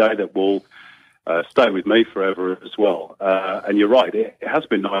obviously a day that will stay with me forever as well. And you're right, it has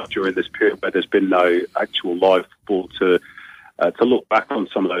been nice during this period where there's been no actual live football to look back on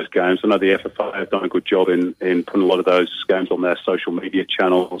some of those games. I know the FFA have done a good job in putting a lot of those games on their social media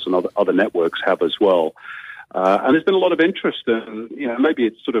channels, and other networks have as well. And there's been a lot of interest, and maybe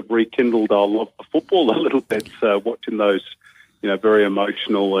it's sort of rekindled our love for football a little bit, watching those very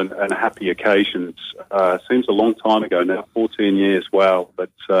emotional and happy occasions. Seems a long time ago now, 14 years, wow.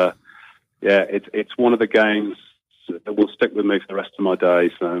 But, it's one of the games that will stick with me for the rest of my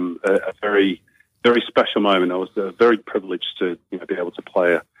days. A very, very special moment. I was very privileged to be able to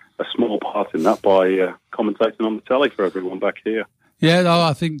play a small part in that by commentating on the telly for everyone back here. Yeah, no,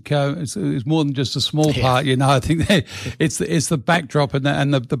 I think it's more than just a small part. I think it's the backdrop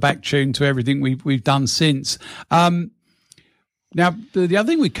and the back tune to everything we've done since. Now, the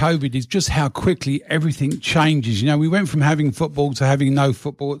other thing with COVID is just how quickly everything changes. We went from having football to having no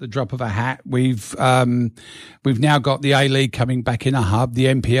football at the drop of a hat. We've now got the A-League coming back in a hub. The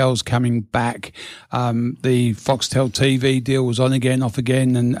NPL's coming back. The Foxtel TV deal was on again, off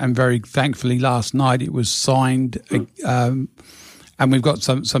again, and very thankfully last night it was signed. And we've got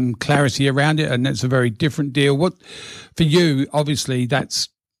some clarity around it, and it's a very different deal. What for you? Obviously, that's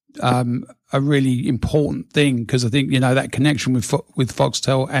a really important thing, because I think that connection with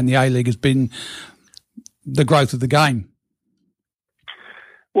Foxtel and the A-League has been the growth of the game.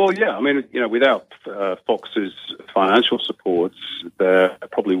 Well, yeah, I mean, without Fox's financial supports, there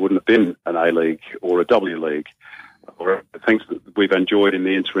probably wouldn't have been an A-League or a W League, or things that we've enjoyed in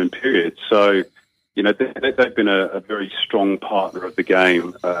the interim period. So, they've been a very strong partner of the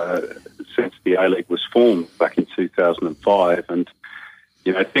game since the A-League was formed back in 2005, and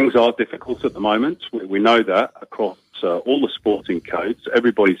things are difficult at the moment. We know that across all the sporting codes.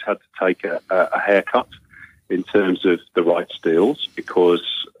 Everybody's had to take a haircut in terms of the rights deals because,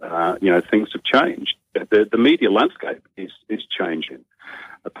 things have changed. The media landscape is changing.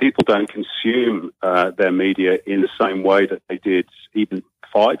 People don't consume their media in the same way that they did even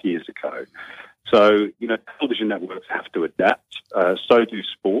 5 years ago. So, television networks have to adapt. So do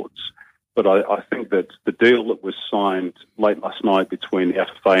sports. But I think that the deal that was signed late last night between the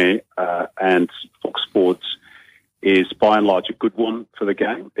FFA and Fox Sports is by and large a good one for the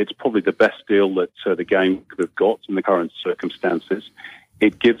game. It's probably the best deal that the game could have got in the current circumstances.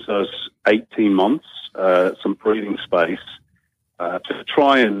 It gives us 18 months, some breathing space to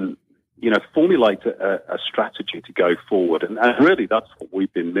try and, formulate a strategy to go forward. And really that's what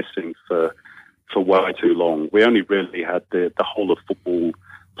we've been missing for way too long. We only really had the whole of football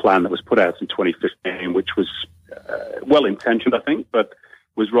plan that was put out in 2015, which was well-intentioned, I think, but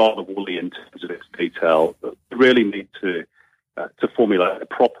was rather woolly in terms of its detail. We really need to formulate a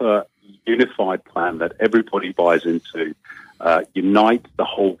proper, unified plan that everybody buys into, unite the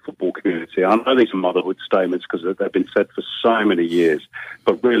whole football community. I know these are motherhood statements because they've been said for so many years,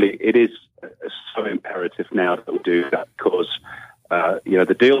 but really it is so imperative now that we do that because,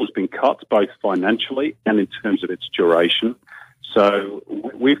 the deal has been cut both financially and in terms of its duration. So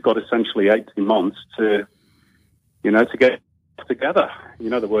we've got essentially 18 months to get together. You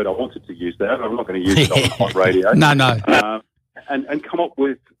know the word I wanted to use there. I'm not going to use it on radio. No. And come up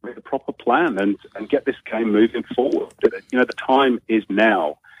with a proper plan and get this game moving forward. The time is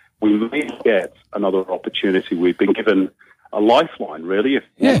now. We may get another opportunity. We've been given a lifeline, really,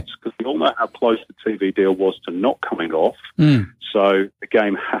 because we all know how close the TV deal was to not coming off. So the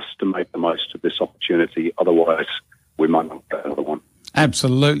game has to make the most of this opportunity. Otherwise, we might not get another one.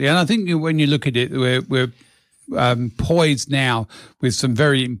 Absolutely. And I think when you look at it, we're poised now with some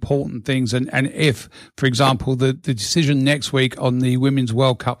very important things. And if, for example, the decision next week on the Women's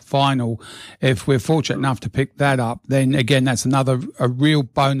World Cup final, if we're fortunate enough to pick that up, then again, that's a real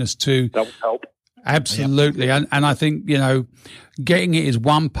bonus to... That would help. Absolutely. And I think, getting it is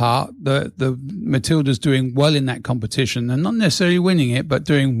one part. The Matildas doing well in that competition and not necessarily winning it, but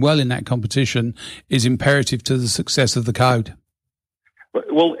doing well in that competition is imperative to the success of the code.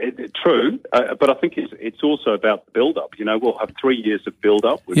 Well, true, but I think it's also about the build-up. We'll have 3 years of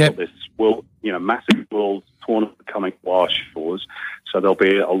build-up. We've got this massive world tournament coming to our shores, so there'll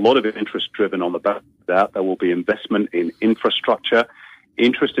be a lot of interest driven on the back of that. There will be investment in infrastructure,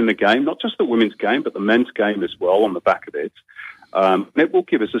 interest in the game, not just the women's game, but the men's game as well on the back of it. It will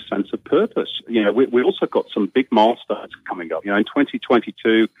give us a sense of purpose. We also got some big milestones coming up. In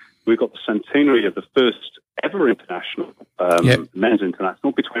 2022, we've got the centenary of the first ever international, men's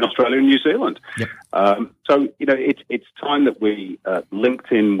international between Australia and New Zealand. So, it's time that we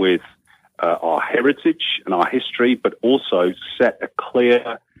linked in with our heritage and our history, but also set a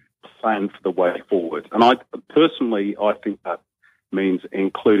clear plan for the way forward. And I think that means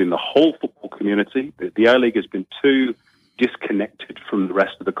including the whole football community. The A-League has been too disconnected from the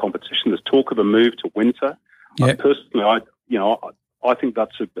rest of the competition. There's talk of a move to winter. Personally, I think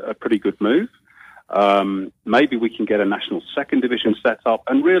that's a pretty good move. Maybe we can get a national second division set up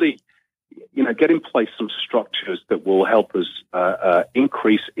and really, get in place some structures that will help us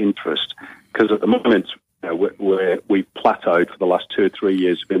increase interest. Because at the moment, we've plateaued for the last 2 or 3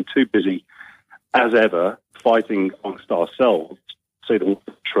 years. We've been too busy, as ever, fighting amongst ourselves to see the wood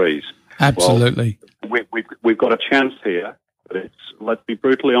for the trees. Absolutely. Well, we've got a chance here, but let's be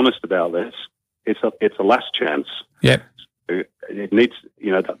brutally honest about this. It's a last chance. Yep. It needs,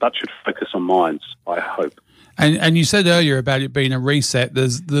 that should focus on minds, I hope. And you said earlier about it being a reset.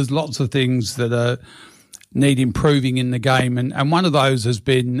 There's lots of things that need improving in the game, and one of those has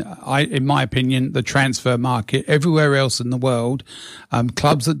been, in my opinion, the transfer market. Everywhere else in the world,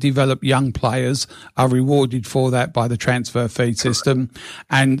 clubs that develop young players are rewarded for that by the transfer fee system,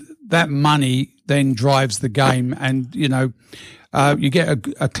 and that money then drives the game. And you get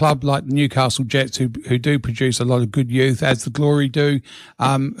a club like the Newcastle Jets who do produce a lot of good youth, as the Glory do,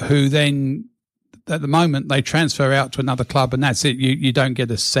 who then, at the moment, they transfer out to another club and that's it. You don't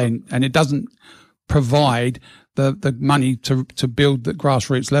get a cent, and it doesn't provide the money to build the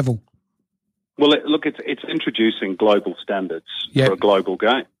grassroots level. Well, it's introducing global standards for a global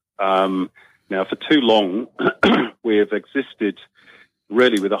game. Now, for too long, we have existed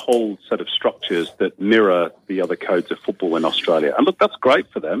really with a whole set of structures that mirror the other codes of football in Australia. And look, that's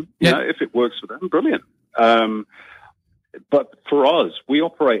great for them. If it works for them, brilliant. But for us, we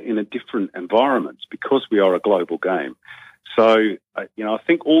operate in a different environment because we are a global game. So, I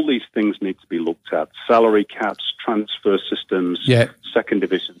think all these things need to be looked at. Salary caps, transfer systems, second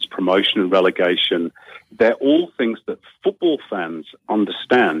divisions, promotion and relegation. They're all things that football fans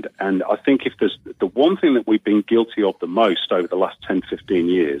understand. And I think if there's the one thing that we've been guilty of the most over the last 10, 15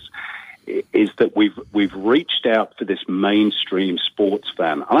 years is that we've reached out for this mainstream sports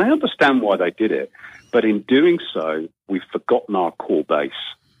fan. And I understand why they did it. But in doing so, we've forgotten our core base.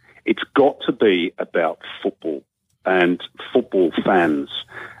 It's got to be about football and football fans.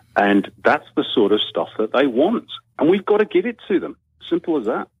 And that's the sort of stuff that they want. And we've got to give it to them. Simple as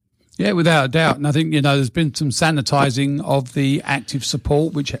that. Yeah, without a doubt. And I think, there's been some sanitising of the active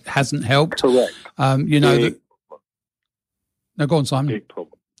support, which hasn't helped. Correct. No, go on, Simon. Big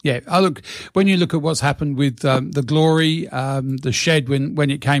problem. Yeah, look, when you look at what's happened with the Glory, the Shed when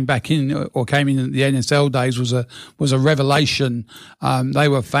it came back in or came in at the NSL days was a revelation. They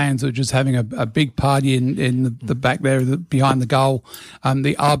were fans that were just having a big party in the back there behind the goal.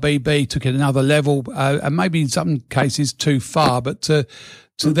 The RBB took it another level, and maybe in some cases too far, but to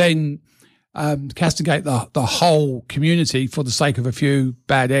then castigate the whole community for the sake of a few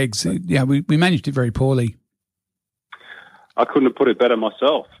bad eggs, we managed it very poorly. I couldn't have put it better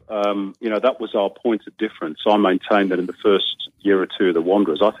myself. That was our point of difference. I maintained that in the first year or two of the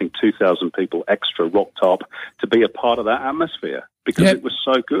Wanderers, I think 2,000 people extra rocked up to be a part of that atmosphere because it was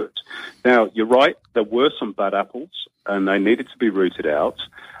so good. Now, you're right, there were some bad apples and they needed to be rooted out.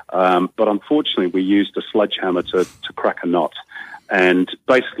 But unfortunately, we used a sledgehammer to crack a nut and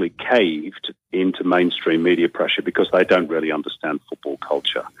basically caved into mainstream media pressure because they don't really understand football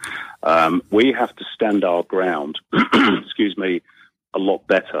culture. We have to stand our ground, a lot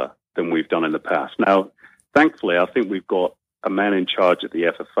better than we've done in the past. Now, thankfully, I think we've got a man in charge at the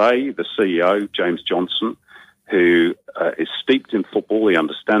FFA, the CEO, James Johnson, who is steeped in football. He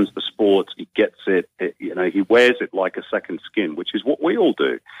understands the sport. He gets it. He wears it like a second skin, which is what we all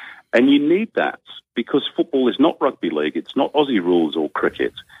do. And you need that because football is not rugby league. It's not Aussie rules or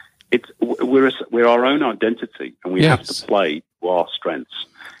cricket. We're our own identity, and we have to play to our strengths.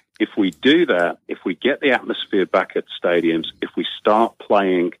 If we do that, if we get the atmosphere back at stadiums, if we start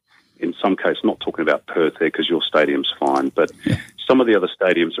playing, in some cases, not talking about Perth here because your stadium's fine, but some of the other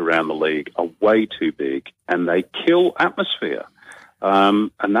stadiums around the league are way too big and they kill atmosphere.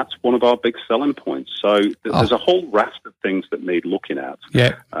 And that's one of our big selling points. So there's a whole raft of things that need looking at.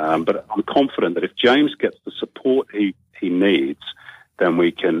 Yeah. But I'm confident that if James gets the support he needs, then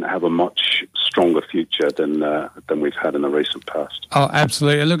we can have a much stronger future than we've had in the recent past. Oh,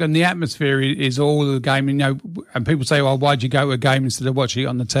 absolutely. Look, and the atmosphere is all of the game. And people say, well, why'd you go to a game instead of watching it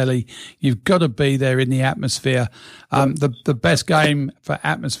on the telly? You've got to be there in the atmosphere. The best game for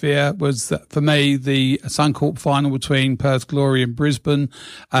atmosphere was, for me, the Suncorp final between Perth Glory and Brisbane.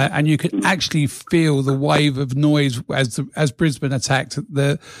 And you could actually feel the wave of noise as Brisbane attacked.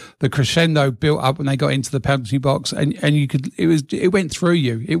 The crescendo built up when they got into the penalty box, and you could, it went through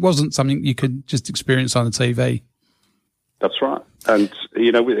you. It wasn't something you could just experience on the TV. That's right. And,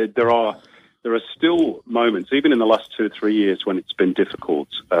 there are still moments, even in the last 2 or 3 years, when it's been difficult.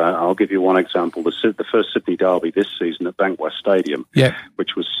 I'll give you one example. The first Sydney derby this season at Bankwest Stadium,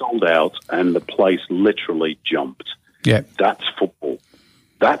 which was sold out, and the place literally jumped. Yeah. That's football.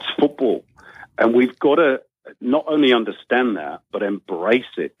 That's football. And we've got to not only understand that, but embrace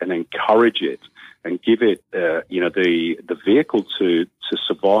it and encourage it and give it, the vehicle to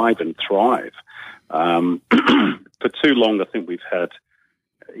survive and thrive. For too long, I think we've had,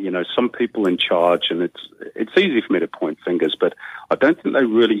 some people in charge, and it's easy for me to point fingers, but I don't think they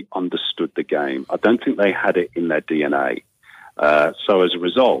really understood the game. I don't think they had it in their DNA. So as a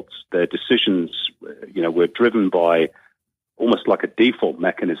result, their decisions, were driven by almost like a default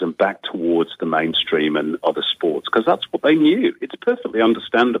mechanism back towards the mainstream and other sports, because that's what they knew. It's perfectly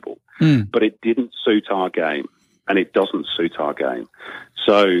understandable, but it didn't suit our game, and it doesn't suit our game.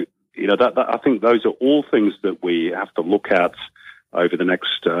 So, that I think those are all things that we have to look at over the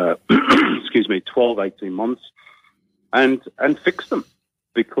next, 12, 18 months and fix them,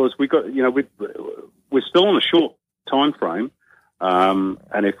 because we got, we're still on a short time frame.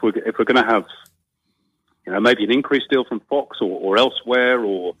 And if we're going to have, maybe an increased deal from Fox or elsewhere,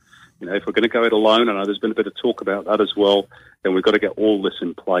 or, if we're going to go it alone, I know there's been a bit of talk about that as well, then we've got to get all this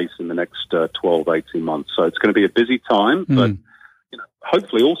in place in the next 12, 18 months. So it's going to be a busy time, but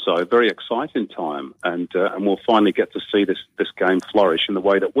hopefully also a very exciting time, and we'll finally get to see this game flourish in the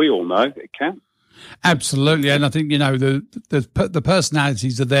way that we all know it can. Absolutely, and I think the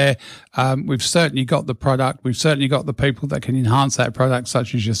personalities are there. We've certainly got the product. We've certainly got the people that can enhance that product,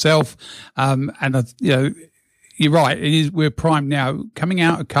 such as yourself. You're right. We're primed now. Coming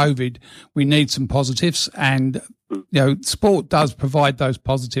out of COVID, we need some positives, and sport does provide those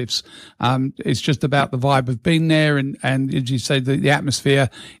positives. It's just about the vibe of being there, and as you say, the atmosphere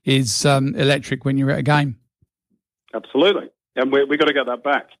is electric when you're at a game. Absolutely, and we got to get that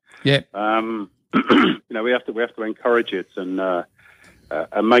back. Yeah. We have to encourage it and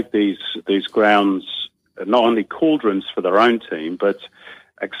make these grounds not only cauldrons for their own team, but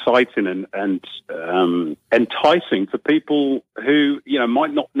exciting and enticing for people who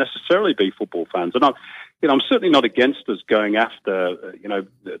might not necessarily be football fans. And I'm certainly not against us going after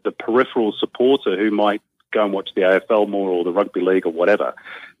the peripheral supporter who might go and watch the AFL more or the rugby league or whatever,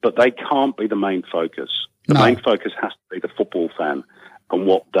 but they can't be the main focus. The main focus has to be the football fan and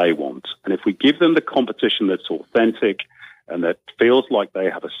what they want. And if we give them the competition that's authentic and that feels like they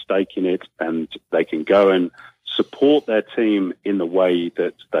have a stake in it and they can go and support their team in the way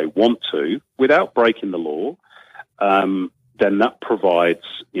that they want to without breaking the law, then that provides,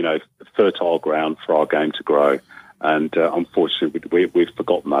 fertile ground for our game to grow. And unfortunately, we've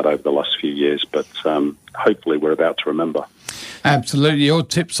forgotten that over the last few years, but hopefully we're about to remember. Absolutely. Your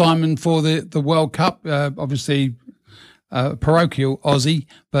tip, Simon, for the World Cup, obviously parochial Aussie,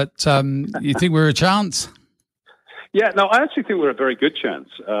 but you think we're a chance? Yeah, no, I actually think we're a very good chance.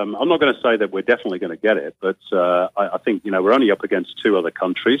 I'm not going to say that we're definitely going to get it, but I think, we're only up against two other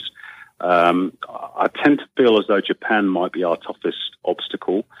countries. I tend to feel as though Japan might be our toughest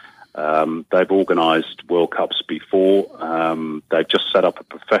obstacle. They've organised World Cups before. They've just set up a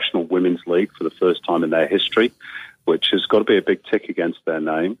professional women's league for the first time in their history, which has got to be a big tick against their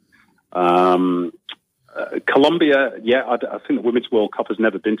name. Colombia, I think the Women's World Cup has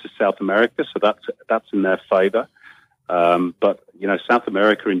never been to South America, so that's in their favour. But South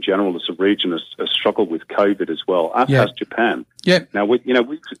America in general as a region has struggled with COVID as well, as has Japan. Yeah. Now we've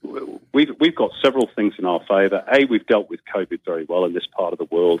got several things in our favour. We've dealt with COVID very well in this part of the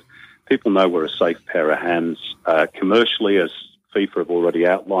world. People know we're a safe pair of hands. Commercially, as FIFA have already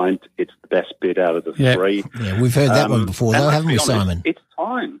outlined, it's the best bid out of the three. Yeah, we've heard that one before, though, haven't we, Simon? It's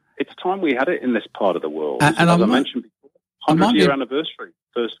time. It's time we had it in this part of the world. And as I mentioned before, 100-year anniversary,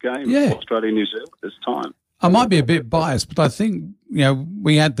 first game, Australia-New Zealand. It's time. I might be a bit biased, but I think,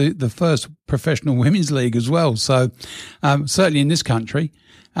 we had the first professional women's league as well. So, certainly in this country.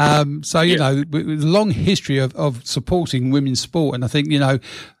 With a long history of supporting women's sport. And I think,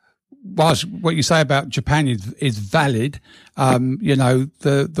 whilst what you say about Japan is valid,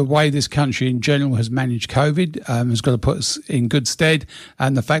 the way this country in general has managed COVID, has got to put us in good stead.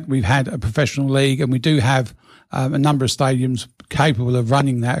 And the fact we've had a professional league and we do have, a number of stadiums capable of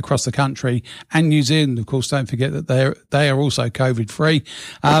running that across the country, and New Zealand, of course, don't forget that they are also COVID free.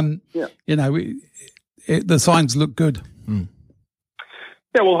 The signs look good. Mm.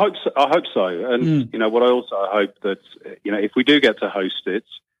 Yeah, well, I hope so. And what I also hope that if we do get to host it,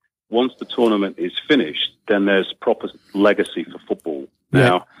 once the tournament is finished, then there's proper legacy for football. Yeah.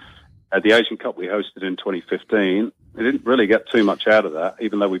 Now, at the Asian Cup we hosted in 2015, we didn't really get too much out of that,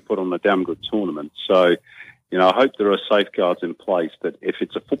 even though we put on a damn good tournament. So, I hope there are safeguards in place that if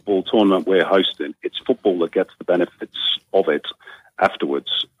it's a football tournament we're hosting, it's football that gets the benefits of it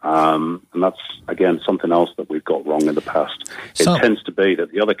afterwards. And that's, again, something else that we've got wrong in the past. It tends to be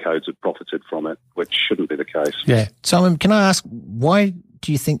that the other codes have profited from it, which shouldn't be the case. Yeah. Simon, can I ask, why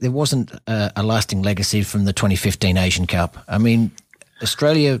do you think there wasn't a lasting legacy from the 2015 Asian Cup? I mean,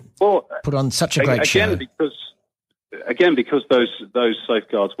 Australia put on such a great show. Because those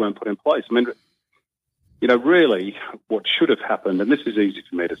safeguards weren't put in place. I mean, really what should have happened, and this is easy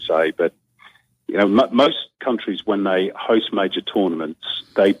for me to say, but, most countries, when they host major tournaments,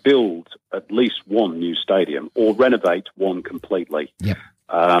 they build at least one new stadium or renovate one completely. Yep.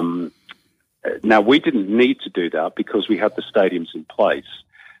 Now, we didn't need to do that because we had the stadiums in place,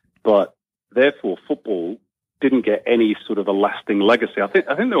 but therefore football didn't get any sort of a lasting legacy. I think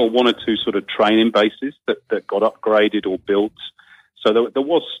there were one or two sort of training bases that got upgraded or built. So there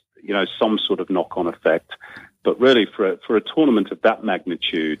was, some sort of knock-on effect. But really, for a tournament of that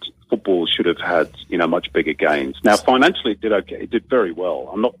magnitude, football should have had, much bigger gains. Now, financially, it did okay. It did very well.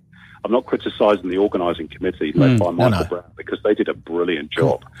 I'm not criticising the organising committee led by Michael Brown, because they did a brilliant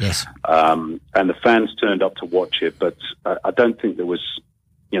job. Cool. Yes. And the fans turned up to watch it, but I don't think there was,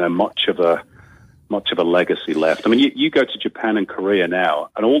 much of a legacy left. I mean, you go to Japan and Korea now,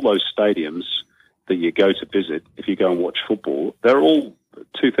 and all those stadiums that you go to visit, if you go and watch football, they're all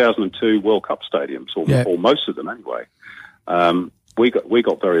 2002 World Cup stadiums, or most of them anyway. We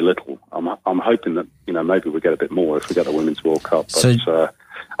got very little. I'm hoping that maybe we get a bit more if we get the Women's World Cup.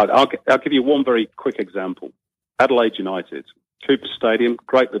 But I'll give you one very quick example. Adelaide United, Cooper Stadium,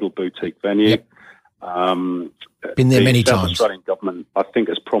 great little boutique venue. Yep. Been there many times. times. The Australian government, I think,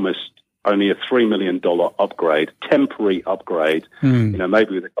 has promised only a $3 million upgrade, temporary upgrade.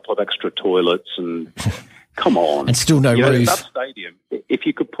 Maybe with a couple of extra toilets and. Come on. And still no roof. That stadium, if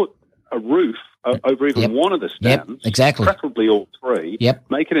you could put a roof over even one of the stands, exactly. Preferably all three,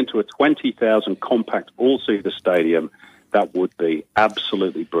 make it into a 20,000 compact all-seater stadium, that would be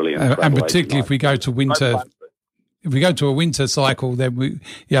absolutely brilliant. And particularly if we go to winter, if we go to a winter cycle, then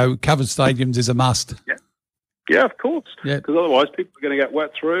covered stadiums is a must. Yeah, of course. Because otherwise people are going to get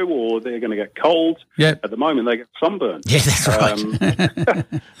wet through, or they're going to get cold. At the moment, they get sunburned. Yeah, that's right.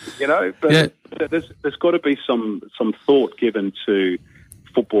 But there's got to be some thought given to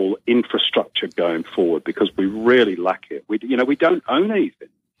football infrastructure going forward, because we really lack it. We don't own anything.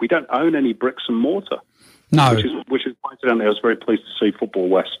 We don't own any bricks and mortar. No. Which is coincidentally, I was very pleased to see Football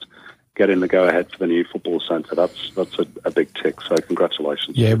West getting the go-ahead for the new football centre. That's a big tick, so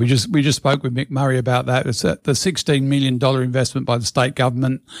congratulations. Yeah, we just spoke with Mick Murray about that. It's the $16 million investment by the state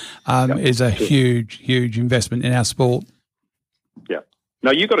government is a huge investment in our sport. Yeah.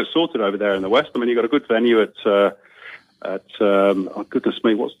 Now, you got it sorted over there in the West. I mean, you got a good venue at oh goodness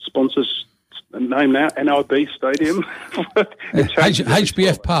me, what's the sponsors' name now? NRB Stadium?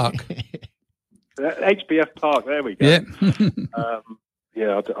 HBF Park. HBF Park, there we go. Yeah.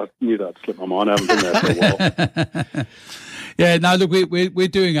 Yeah, I knew that slipped my mind. I haven't been there for a while. Yeah, no, look, we're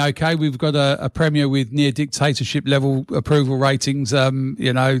doing okay. We've got a Premier with near dictatorship level approval ratings. With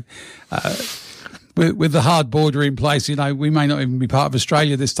the hard border in place, we may not even be part of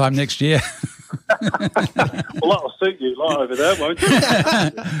Australia this time next year. Well, that'll suit you lot over there, won't you?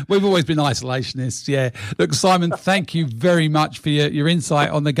 We've always been isolationists, yeah. Look, Simon, thank you very much for your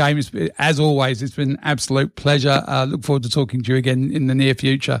insight on the game. As always, it's been an absolute pleasure. Look forward to talking to you again in the near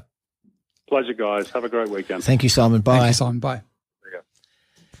future. Pleasure, guys. Have a great weekend. Thank you, Simon. Bye. Thank you, Simon. Bye.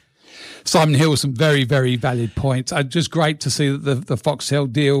 Simon Hill, some very, very valid points. Just great to see that the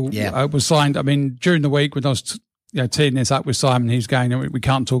Foxtel deal was signed. I mean, during the week when I was teeing this up with Simon, he's going, we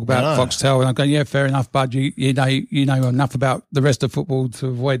can't talk about Foxtel. And I'm going, yeah, fair enough, bud. You know enough about the rest of football to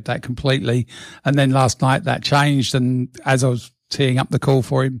avoid that completely. And then last night that changed. And as I was teeing up the call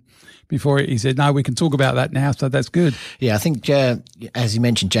for him before he said, no, we can talk about that now. So that's good. Yeah, I think, as you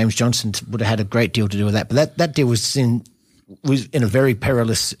mentioned, James Johnson would have had a great deal to do with that. But that deal was in a very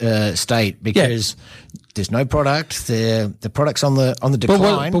perilous state because there's no product. The product's on the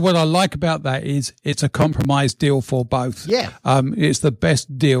decline. But what I like about that is it's a compromise deal for both. Yeah. It's the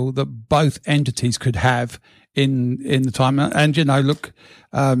best deal that both entities could have in the time. And, look,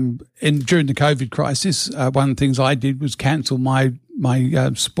 during the COVID crisis, one of the things I did was cancel my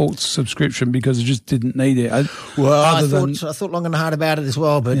sports subscription because I just didn't need it. I thought long and hard about it as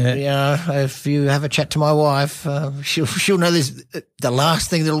well. But if you have a chat to my wife, she'll know the last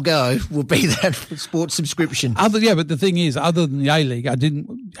thing that'll go will be that sports subscription. But the thing is, other than the A-League, I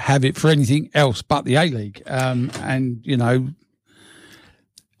didn't have it for anything else but the A-League.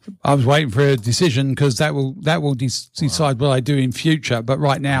 I was waiting for a decision because that will decide what I do in future. But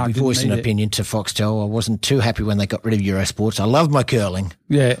right now, I voiced an opinion to Foxtel. I wasn't too happy when they got rid of Eurosports. I love my curling.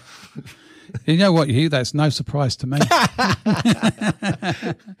 Yeah. You know what, Hugh? That's no surprise to me.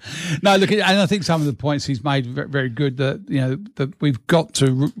 No, look, and I think some of the points he's made very, very good. That we've got to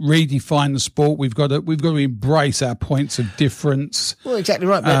redefine the sport. We've got to embrace our points of difference. Well, exactly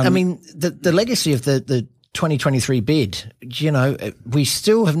right. But I mean, the legacy of the 2023 bid, we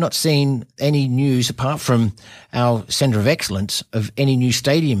still have not seen any news apart from our Centre of Excellence of any new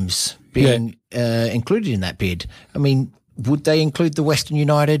stadiums being included in that bid. I mean, would they include the Western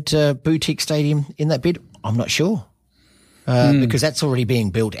United boutique stadium in that bid? I'm not sure. Because that's already being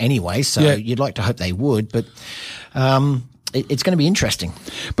built anyway, so you'd like to hope they would, but it's going to be interesting.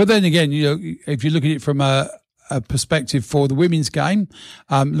 But then again, if you look at it from a perspective for the women's game,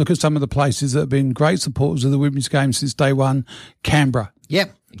 look at some of the places that have been great supporters of the women's game since day one. Canberra.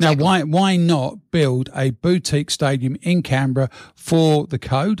 Yep. Exactly. Now, why not build a boutique stadium in Canberra for the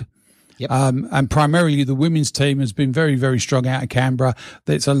code? Yep. And primarily the women's team has been very, very strong out of Canberra.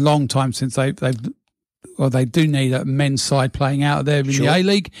 It's a long time since they do need a men's side playing out there in the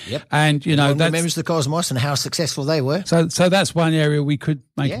A-League. Yep. And, that's remembers the Cosmos and how successful they were. So that's one area we could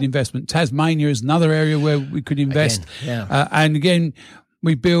make an investment. Tasmania is another area where we could invest. And again,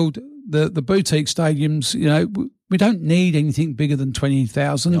 we build the boutique stadiums, we don't need anything bigger than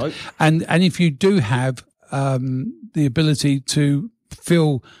 20,000. Nope. And if you do have the ability to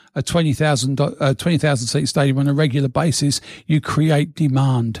fill a 20,000 seat stadium on a regular basis, you create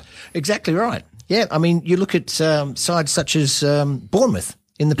demand. Exactly right. Yeah, I mean, you look at sides such as Bournemouth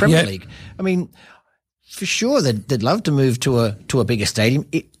in the Premier League. I mean, for sure they'd love to move to a bigger stadium,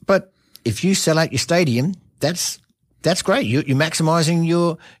 but if you sell out your stadium, that's great. You're maximising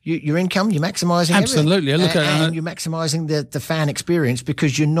your income. You're maximising absolutely. Everything. And you're maximising the fan experience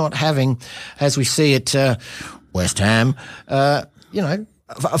because you're not having, as we see at West Ham, a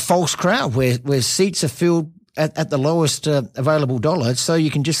false crowd where seats are filled at the lowest available dollar, so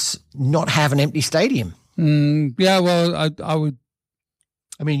you can just not have an empty stadium. I would.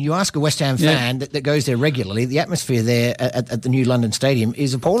 I mean, you ask a West Ham fan that goes there regularly, the atmosphere there at the new London Stadium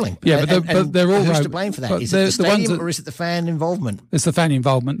is appalling. Yeah, but they're all who's to blame for that? Is it the stadium or is it the fan involvement? It's the fan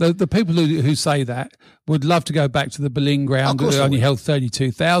involvement. The people who say that would love to go back to the Boleyn ground. Of course It only they would. held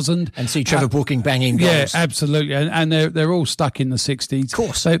 32,000. And see Trevor Booking banging goals. Yeah, absolutely. And they're all stuck in the 60s. Of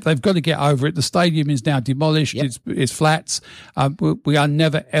course. They've got to get over it. The stadium is now demolished. Yep. It's flats. We are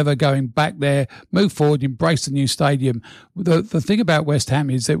never, ever going back there. Move forward, embrace the new stadium. The thing about West Ham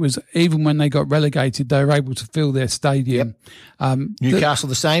is it was, even when they got relegated, they were able to fill their stadium. Newcastle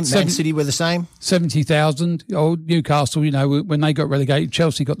the same. Man City were the same. 70,000. Oh, Newcastle, when they got relegated,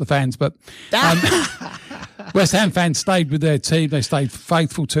 Chelsea got the fans, but West Ham fans stayed with their team. They stayed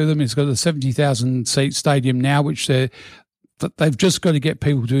faithful to them. It's got a 70,000 seat stadium now, which they've just got to get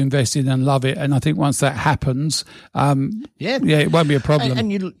people to invest in and love it. And I think once that happens, it won't be a problem.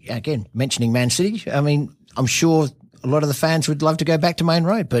 And you, again, mentioning Man City, I mean, I'm sure a lot of the fans would love to go back to Main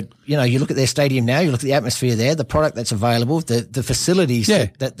Road, but you look at their stadium now, you look at the atmosphere there, the product that's available, the facilities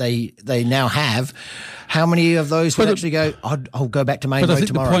that they now have. How many of those would actually go, I'll go back to Main Road tomorrow? But I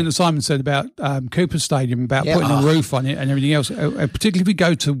think the point that Simon said about Cooper Stadium, about putting a roof on it and everything else, particularly if we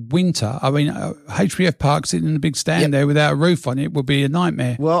go to winter, I mean, HBF Park sitting in a big stand there without a roof on it would be a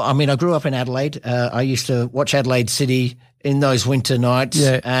nightmare. Well, I mean, I grew up in Adelaide. I used to watch Adelaide City in those winter nights,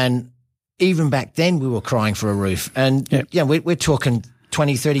 and even back then we were crying for a roof. And we're talking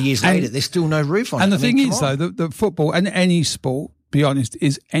 20, 30 years later, there's still no roof on it. And the thing is, though, the football and any sport, be honest,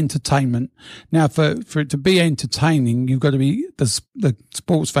 is entertainment. Now, for it to be entertaining, you've got to be, the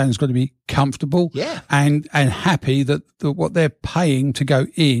sports fan's got to be comfortable and happy that what they're paying to go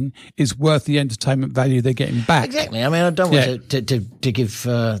in is worth the entertainment value they're getting back. Exactly. I mean, I don't want to give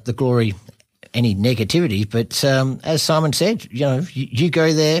the Glory any negativity, but as Simon said, you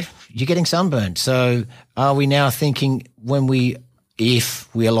go there, you're getting sunburned. So are we now thinking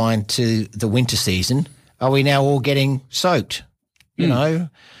if we align to the winter season, are we now all getting soaked? You know?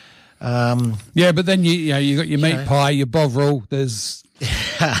 But then you got your meat pie, your bovril, there's...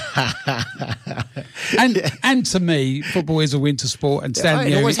 and to me, football is a winter sport, and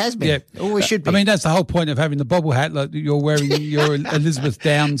standing it always has been. It always should be. I mean, that's the whole point of having the bobble hat. Like you're wearing your Elizabeth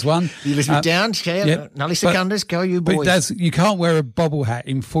Downs one. The Elizabeth Downs, Nully Secundus, go you boys. But you can't wear a bobble hat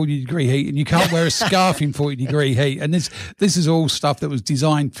in 40-degree heat, and you can't wear a scarf in 40-degree heat. And this is all stuff that was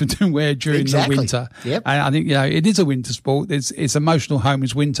designed to wear during the winter. Yep. And I think it is a winter sport. Its emotional home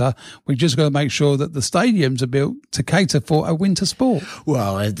is winter. We've just got to make sure that the stadiums are built to cater for a winter sport.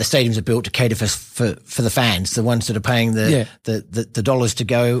 Well, the stadiums are built to cater for the fans, the ones that are paying the dollars to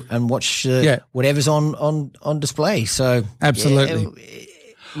go and watch whatever's on display. So absolutely.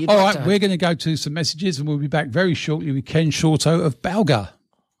 All right, we're going to go to some messages, and we'll be back very shortly with Ken Shorto of Balga.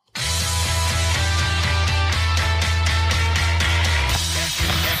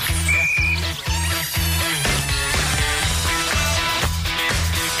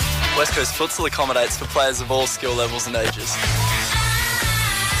 West Coast Futsal accommodates for players of all skill levels and ages.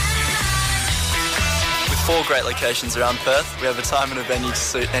 With 4 great locations around Perth, we have a time and a venue to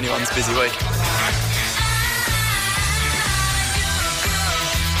suit anyone's busy week.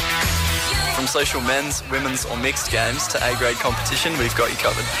 From social men's, women's or mixed games to A-grade competition, we've got you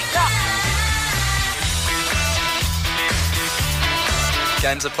covered.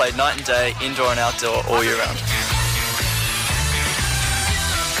 Games are played night and day, indoor and outdoor, all year round.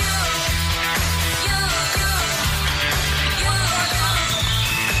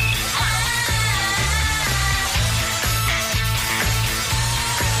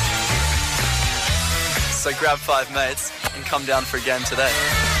 So grab 5 mates and come down for a game today.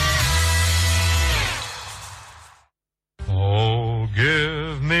 Oh,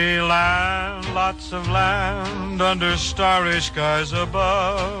 give me land, lots of land under starry skies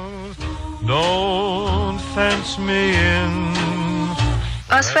above. Don't fence me in.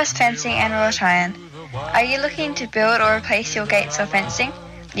 Oswest Fencing and Wrought Iron. Are you looking to build or replace your gates or fencing?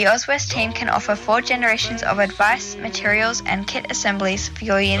 The Oswest team can offer 4 generations of advice, materials and kit assemblies for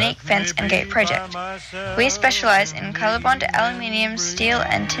your unique fence and gate project. We specialise in colorbond, aluminium, steel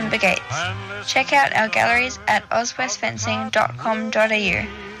and timber gates. Check out our galleries at oswestfencing.com.au.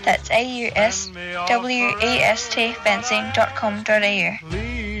 That's AUSWEST fencing.com.au.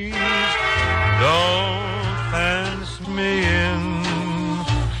 Please don't fence me in.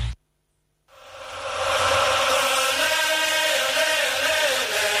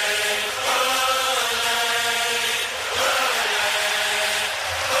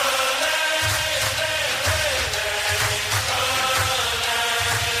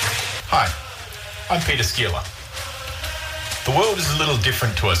 Hi, I'm Peter Skeeler. The world is a little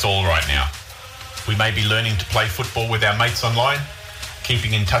different to us all right now. We may be learning to play football with our mates online,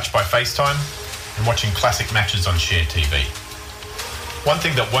 keeping in touch by FaceTime, and watching classic matches on Share TV. One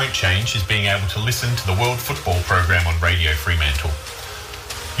thing that won't change is being able to listen to the World Football Programme on Radio Fremantle.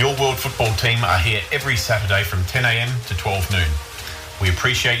 Your World Football team are here every Saturday from 10 a.m. to 12 noon. We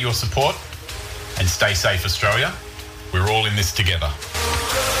appreciate your support and stay safe, Australia. We're all in this together.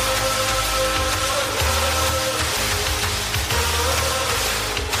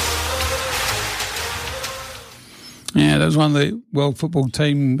 Yeah, that was one of the World Football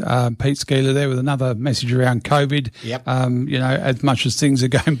team, Pete Skeeler there with another message around COVID. Yep. As much as things are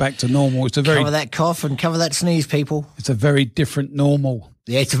going back to normal, it's a very... Cover that cough and cover that sneeze, people. It's a very different normal.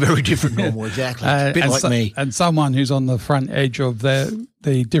 Yeah, it's a very different normal, exactly. It's a bit like me. And someone who's on the front edge of the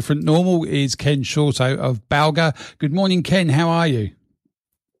different normal is Ken Shorto of Balga. Good morning, Ken. How are you?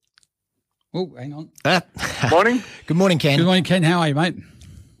 Oh, hang on. Morning. Good morning, Ken. Good morning, Ken. How are you, mate?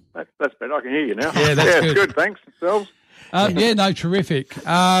 That's better. I can hear you now. Yeah, that's good. Thanks. Yourselves? Terrific.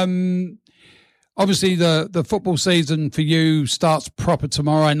 Obviously, the football season for you starts proper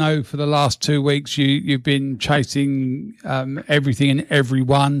tomorrow. I know for the last 2 weeks you've been chasing everything and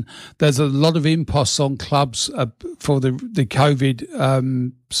everyone. There's a lot of imposts on clubs for the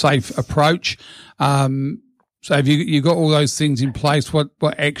COVID safe approach. So have you got all those things in place? What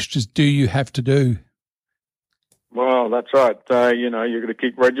extras do you have to do? Well, that's right. You've got to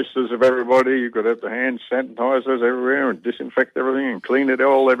keep registers of everybody. You've got to have the hand sanitizers everywhere and disinfect everything and clean it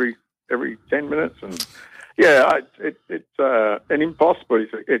all every 10 minutes. And yeah, it's an impossible,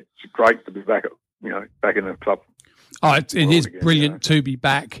 but it's great to be back in the club. Oh, it is again, brilliant to be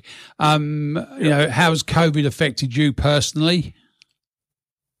back. How's COVID affected you personally?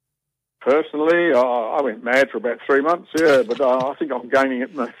 Personally, I went mad for about 3 months, but I think I'm gaining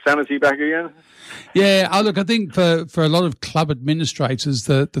my sanity back again. Yeah, I think for a lot of club administrators,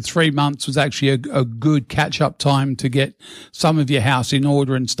 the 3 months was actually a good catch-up time to get some of your house in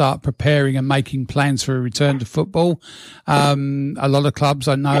order and start preparing and making plans for a return to football. A lot of clubs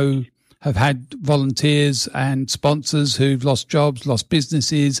I know have had volunteers and sponsors who've lost jobs, lost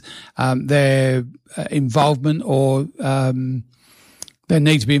businesses, their involvement or their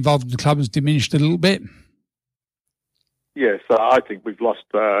need to be involved in the club has diminished a little bit. Yes, I think we've lost.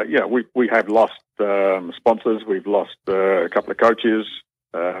 We have lost sponsors. We've lost a couple of coaches,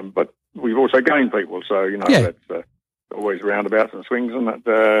 but we've also gained people. So that's always roundabouts and swings, and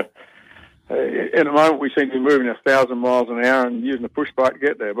that. In a moment, we seem to be moving 1,000 miles an hour and using a push bike to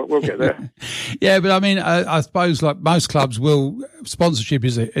get there, but we'll get there. Yeah, but I mean, I suppose like most clubs sponsorship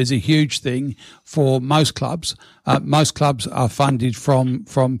is a huge thing for most clubs. Most clubs are funded from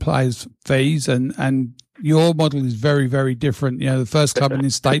players' fees, and your model is very, very different. The first club in the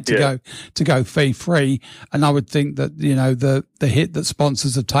state to go fee free, and I would think that the hit that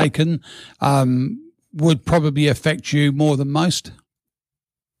sponsors have taken would probably affect you more than most.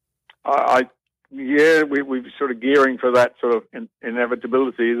 We're sort of gearing for that sort of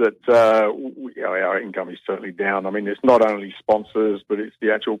inevitability that our income is certainly down. I mean, it's not only sponsors, but it's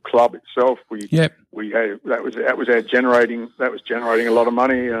the actual club itself. That was generating a lot of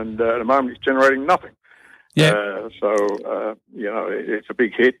money, and at the moment it's generating nothing. Yeah. It's a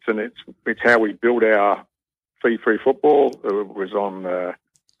big hit, and it's how we build our fee-free football. It was on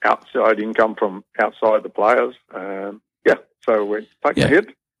outside income from outside the players. So we're taking a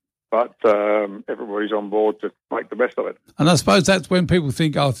hit. But everybody's on board to make the best of it. And I suppose that's when people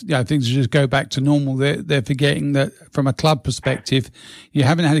think, things just go back to normal. They're forgetting that from a club perspective, you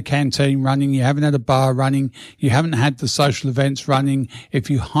haven't had a canteen running, you haven't had a bar running, you haven't had the social events running. If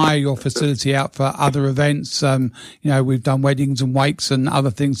you hire your facility out for other events, we've done weddings and wakes and other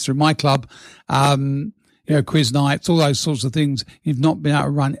things through my club, quiz nights, all those sorts of things. You've not been able to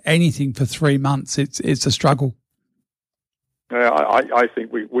run anything for 3 months. It's a struggle. I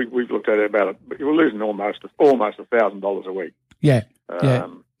think we've looked at it we're losing almost $1,000 a week. Yeah,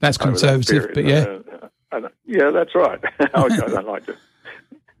 that's conservative, but that's right. I don't like to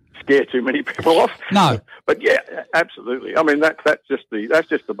scare too many people off. No, but yeah, absolutely. I mean that's just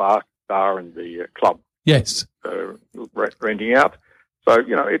the bar and the club. Yes, renting out. So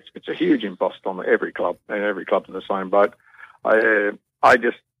it's a huge impost on every club, and every club's in the same boat. I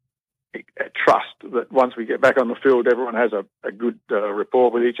just trust that once we get back on the field, everyone has a good rapport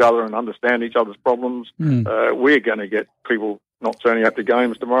with each other and understand each other's problems. We're going to get people not turning up to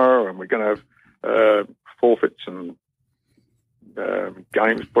games tomorrow, and we're going to have forfeits and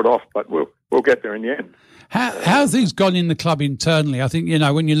games put off, but we'll get there in the end. How have things gone in the club internally? I think,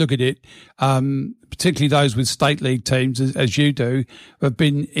 when you look at it, particularly those with state league teams, as you do, have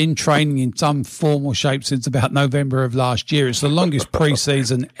been in training in some form or shape since about November of last year. It's the longest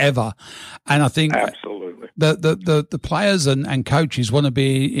pre-season ever. And I think absolutely the players and coaches want to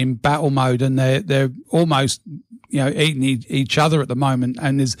be in battle mode, and they're almost eating each other at the moment,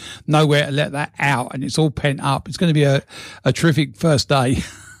 and there's nowhere to let that out, and it's all pent up. It's going to be a terrific first day.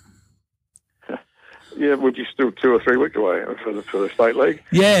 Yeah, which is still 2 or 3 weeks away for the state league.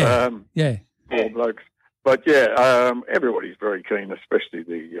 Yeah, yeah. All blokes. But yeah, everybody's very keen, especially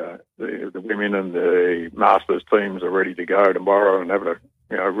the women and the Masters teams are ready to go tomorrow and have a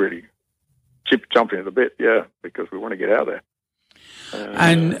really jumping at the bit. Yeah, because we want to get out there.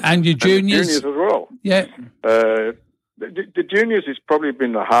 And your juniors? And the juniors as well. Yeah. The juniors has probably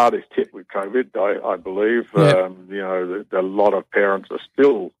been the hardest hit with COVID, I believe. Yeah. A lot of parents are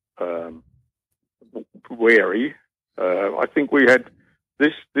still wary. I think we had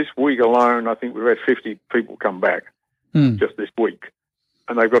this week alone, I think we've had 50 people come back just this week.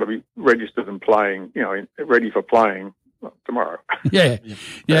 And they've got to be registered and playing, ready for playing tomorrow. Yeah.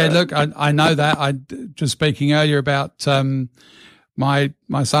 Look, I know that. I just speaking earlier about my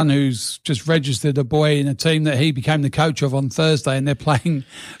son who's just registered a boy in a team that he became the coach of on Thursday, and they're playing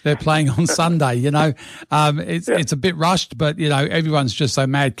on Sunday. It's a bit rushed, but everyone's just so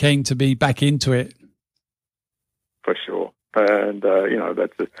mad keen to be back into it. For sure, and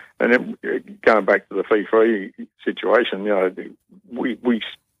that's it. And then going back to the fee-free situation, we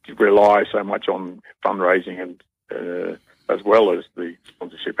rely so much on fundraising and as well as the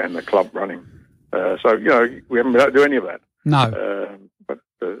sponsorship and the club running. So we haven't been able to do any of that. No. But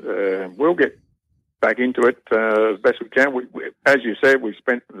we'll get back into it as best we can. We, as you said, we've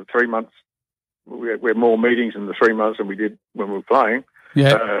spent the 3 months. We had more meetings in the 3 months than we did when we were playing.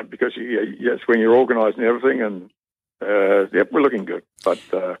 Yeah. Because that's when you're organising everything, and we're looking good. But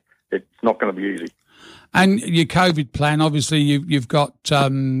it's not going to be easy. And your COVID plan, obviously, you've got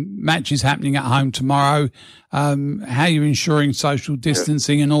matches happening at home tomorrow. How are you ensuring social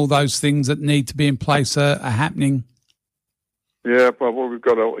distancing and all those things that need to be in place are happening? Yeah, well, we've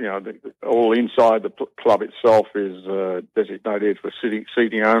got all inside the club itself is designated for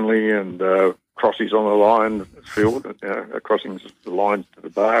seating only, and crossings on the line, field, crossings the lines to the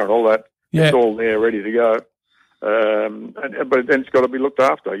bar and all that. Yeah. It's all there, ready to go. But then it's got to be looked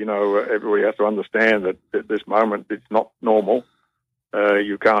after. Everybody has to understand that at this moment it's not normal.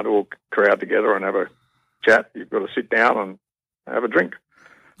 You can't all crowd together and have a chat. You've got to sit down and have a drink.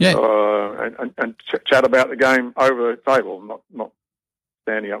 Yeah. And chat about the game over the table, not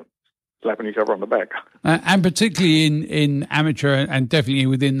standing up, slapping each other on the back. And particularly in amateur and definitely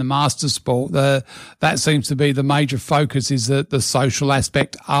within the master sport, that seems to be the major focus, is the social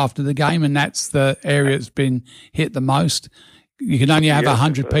aspect after the game, and that's the area that's been hit the most. You can only have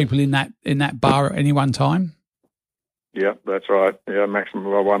 100 people in that bar at any one time. Yeah, that's right. Yeah, maximum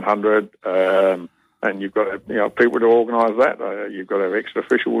of 100. And you've got people to organise that. You've got to have extra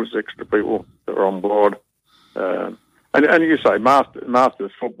officials, extra people that are on board. And you say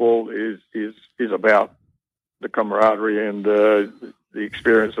Masters football is about the camaraderie and the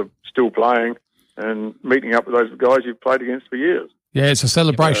experience of still playing and meeting up with those guys you've played against for years. Yeah, it's a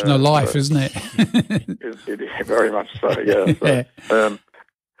celebration of life, isn't it? It is very much so. Yeah. So,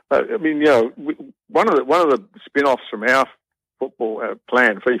 one of the spin-offs from our football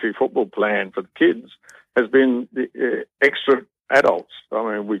plan, FIFI football plan for the kids, has been the extra adults.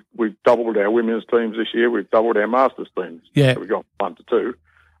 I mean, we've doubled our women's teams this year. We've doubled our Masters teams. Yeah, we've gone 1 to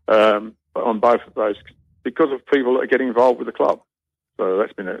 2 on both of those because of people that are getting involved with the club. So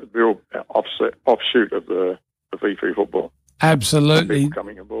that's been a real offshoot of the FIFI football. Absolutely, people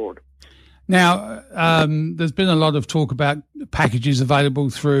coming aboard. Now, there's been a lot of talk about packages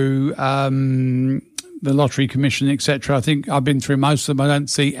available through the Lottery Commission, etc. I think I've been through most of them. I don't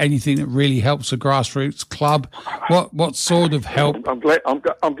see anything that really helps a grassroots club. What sort of help? I'm glad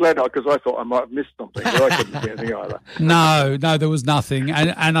because I thought I might have missed something, but I couldn't see anything either. No, there was nothing.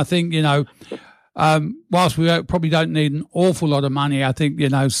 And I think, whilst we probably don't need an awful lot of money, I think,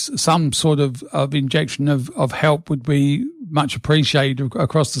 some sort of injection of help would be much appreciated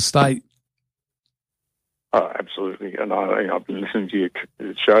across the state. Oh, absolutely. And I've been listening to your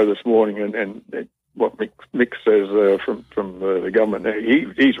show this morning, and what Mick says from the government,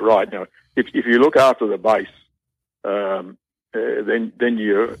 he's right. If you look after the base, then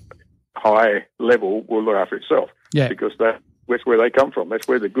your high level will look after itself. Yeah, because that's where they come from. That's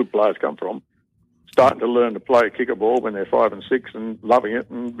where the good players come from. Starting to learn to play kick a ball when they're 5 and 6 and loving it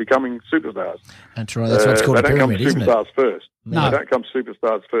and becoming superstars. That's right. That's what's called a pyramid, isn't it? They don't come superstars first. No. They don't come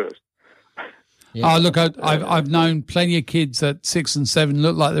superstars first. Yeah. Oh, look, I've known plenty of kids that 6 and 7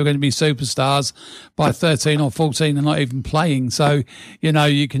 look like they're going to be superstars. By 13 or 14, they're not even playing. So,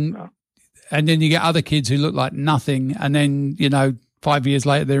 you can, and then you get other kids who look like nothing, and then, 5 years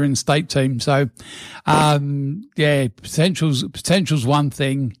later, they're in the state team. So, potential's one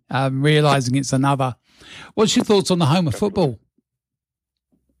thing, realising it's another. What's your thoughts on the home of football?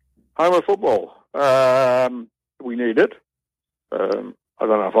 Home of football. We need it. I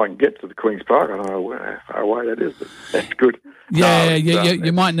don't know if I can get to the Queen's Park. I don't know how far away that is, but that's good. Yeah,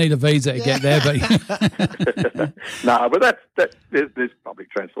 you might need a visa to get there, but no, but there's public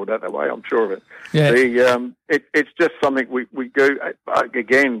transport out that way. I'm sure of it. Yeah. It's just something we do.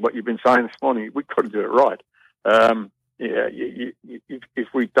 Again, what you've been saying this morning, we've got to do it right. If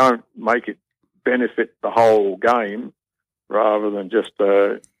we don't make it benefit the whole game, rather than just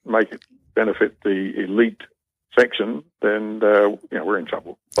make it benefit the elite section, then we're in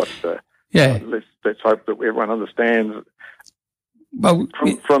trouble. But let's hope that everyone understands. Well,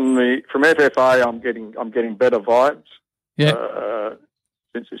 from FFA, I'm getting better vibes. Yeah.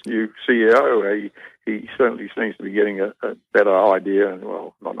 Since this new CEO, he certainly seems to be getting a better idea, and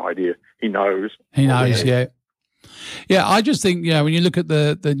not an idea. He knows. Yeah. Yeah, I just think, when you look at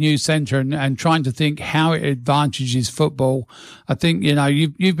the new centre and trying to think how it advantages football, I think,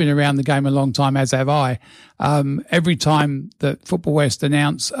 you've been around the game a long time, as have I. Every time that Football West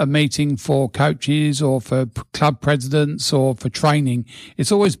announce a meeting for coaches or for club presidents or for training,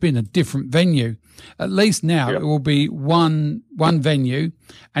 it's always been a different venue. At least now it will be one venue,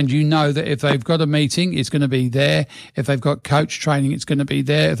 and you know that if they've got a meeting, it's going to be there. If they've got coach training, it's going to be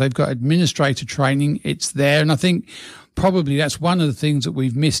there. If they've got administrator training, it's there. And I think probably that's one of the things that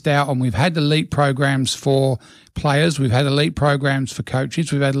we've missed out on. We've had elite programs for players. We've had elite programs for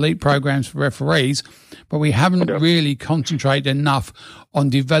coaches. We've had elite programs for referees, but we haven't really concentrated enough on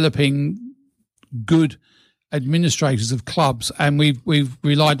developing good administrators of clubs, and we've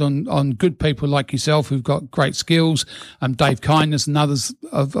relied on good people like yourself who've got great skills, Dave Kindness and others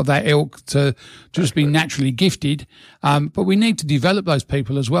of that ilk to just be naturally gifted. But we need to develop those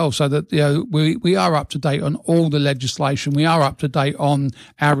people as well, so that we are up to date on all the legislation. We are up to date on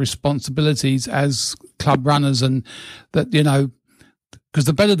our responsibilities as club runners, and that because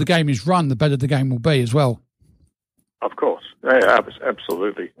the better the game is run, the better the game will be as well. Of course, yeah,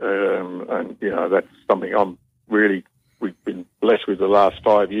 absolutely, and that's something we've been blessed with the last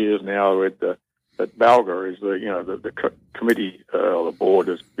 5 years now at Balga. Is the committee or the board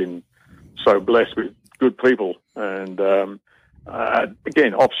has been so blessed with good people, and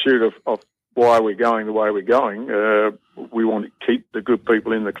again, offshoot of why we're going the way we're going. We want to keep the good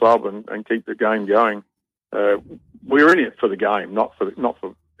people in the club and keep the game going. We're in it for the game, not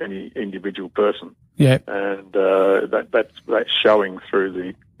for any individual person. Yeah, and that's showing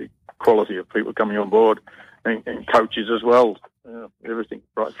through the quality of people coming on board and coaches as well. Everything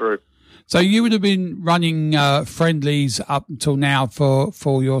right through. So you would have been running friendlies up until now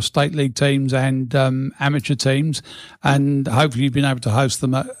for your state league teams and amateur teams, and hopefully you've been able to host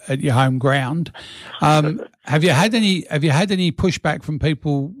them at your home ground. Have you had any pushback from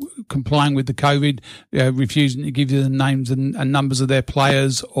people complying with the COVID, refusing to give you the names and numbers of their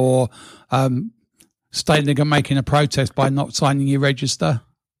players, or stating they're making a protest by not signing your register?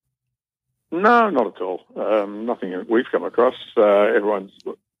 No, not at all. Nothing that we've come across. Everyone's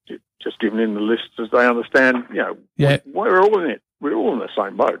just giving in the list as they understand. We're all in it. We're all in the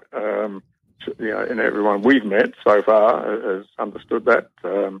same boat. And everyone we've met so far has understood that.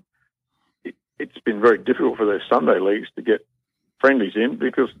 It's been very difficult for their Sunday leagues to get friendlies in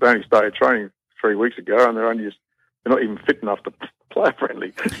because they only started training 3 weeks ago, and they're not even fit enough to play a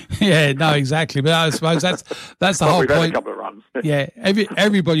friendly. Yeah, no, exactly. But I suppose that's the whole we've point. Had a couple of runs. Yeah,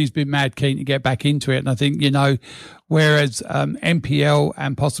 everybody's been mad keen to get back into it, and I think whereas NPL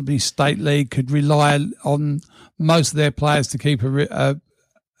and possibly State League could rely on most of their players to keep a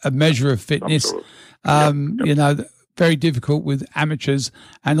measure of fitness, very difficult with amateurs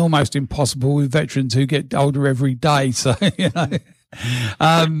and almost impossible with veterans who get older every day. So you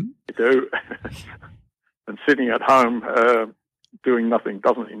do. And sitting at home doing nothing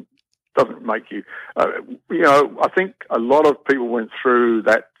doesn't make you. I think a lot of people went through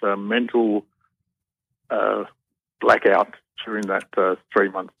that mental blackout during that 3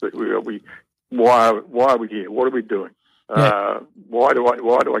 months. That why are we here? What are we doing? Why do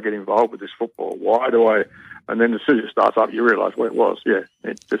I get involved with this football? Why do I? And then as soon as it starts up, you realise what it was. Yeah,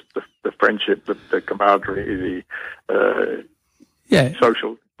 it's just the friendship, the camaraderie, the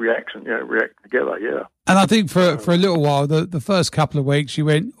social reaction. React together. Yeah. And I think for a little while, the first couple of weeks, you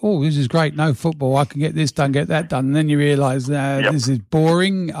went, "Oh, this is great! No football. I can get this done, get that done." And then you realise this is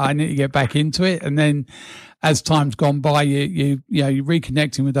boring. I need to get back into it. And then, as time's gone by, you're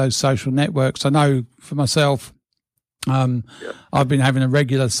reconnecting with those social networks. I know for myself, I've been having a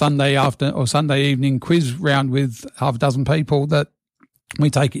regular Sunday evening quiz round with half a dozen people that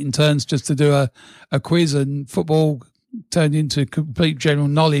we take it in turns just to do a quiz, and football turned into complete general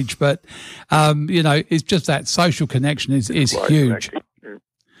knowledge. But, it's just that social connection is huge.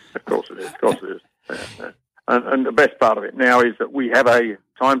 Of course it is. And the best part of it now is that we have a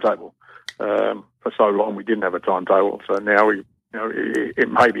timetable. For so long, we didn't have a timetable, so now it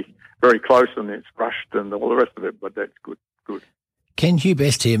may be very close and it's rushed and all the rest of it, but that's good. Ken Hugh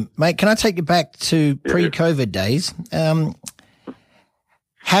Best here. Mate, can I take you back to pre-COVID days?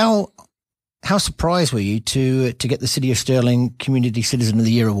 How surprised were you to get the City of Stirling Community Citizen of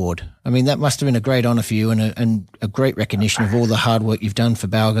the Year award? I mean, that must have been a great honour for you and a great recognition of all the hard work you've done for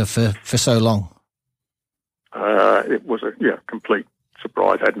Balga for so long. It was a complete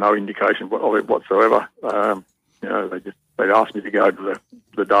surprise. I had no indication of it whatsoever. They'd asked me to go to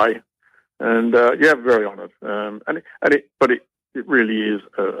the day, and very honoured. But it really is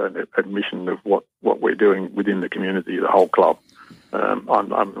an admission of what we're doing within the community, the whole club.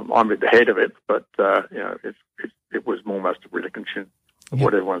 I'm at the head of it, but it was almost a recognition of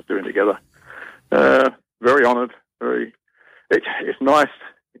what everyone's doing together. Very honoured. It's nice.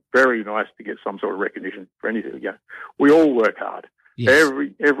 Very nice to get some sort of recognition for anything. Yeah, we all work hard. Yes.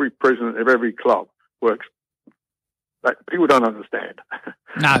 Every president of every club works. People don't understand.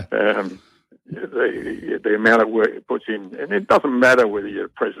 No. The amount of work it puts in, and it doesn't matter whether you're a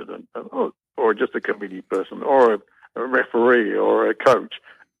president or just a committee person or a referee or a coach.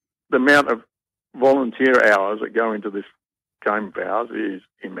 The amount of volunteer hours that go into this game of ours is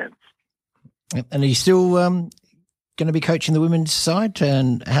immense. And are you still going to be coaching the women's side?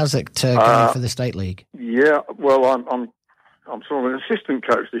 And how's that going for the state league? Yeah, well, I'm sort of an assistant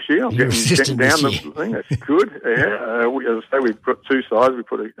coach this year. I'm getting down the thing. That's good. Yeah, as I say, we've got two sides. We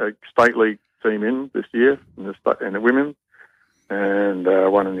put a state league team in this year in the women, and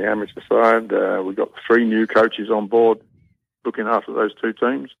one in the amateur side. We've got 3 new coaches on board looking after those 2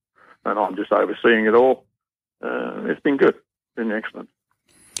 teams, and I'm just overseeing it all. It's been good. It's been excellent.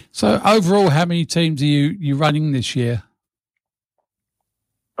 So overall, how many teams are you running this year?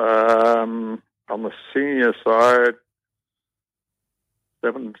 On the senior side,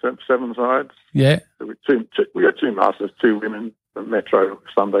 seven sides. Yeah. So we got 2 masters, 2 women, the Metro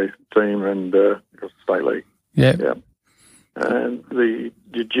Sunday team, and the state league. Yeah. Yeah. And the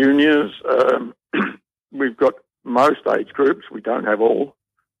juniors, we've got most age groups. We don't have all.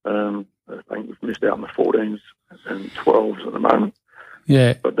 I think we've missed out on the 14s and 12s at the moment.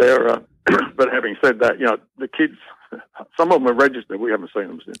 Yeah. But they're. But having said that, the kids, some of them are registered. We haven't seen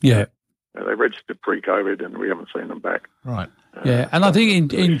them since. Yeah. They registered pre-COVID, and we haven't seen them back. Right. Yeah, and I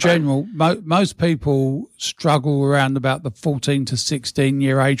think in general, most people struggle around about the 14 to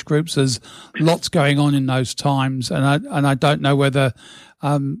 16-year age groups. There's lots going on in those times, and I don't know whether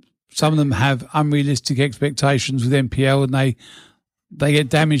some of them have unrealistic expectations with NPL, and they get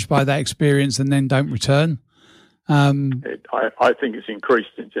damaged by that experience and then don't return. I think it's increased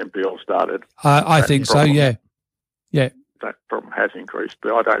since NPL started. I think so. Yeah. That problem has increased,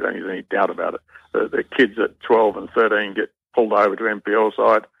 but I don't think there's any doubt about it. The kids at 12 and 13 get pulled over to NPL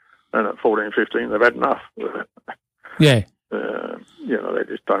side, and at 14, 15, they've had enough. Yeah. They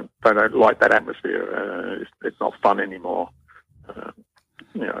just don't like that atmosphere. It's not fun anymore. And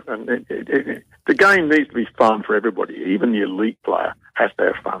the game needs to be fun for everybody. Even the elite player has to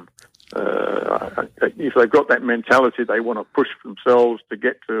have fun. If they've got that mentality, they want to push themselves to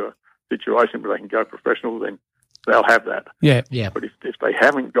get to a situation where they can go professional, then they'll have that. Yeah. But if they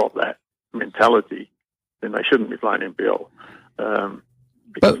haven't got that mentality, then they shouldn't be playing NPL,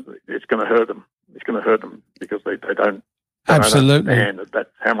 because it's going to hurt them. It's going to hurt them because they don't absolutely understand that's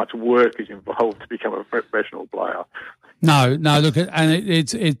how much work is involved to become a professional player. No, look, and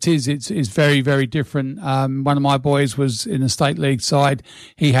it's very, very different. One of my boys was in the state league side.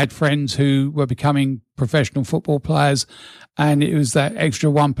 He had friends who were becoming professional football players, and it was that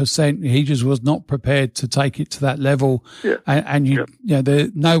extra 1%. He just was not prepared to take it to that level. Yeah. And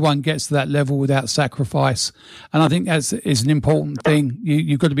no one gets to that level without sacrifice. And I think that's is an important thing.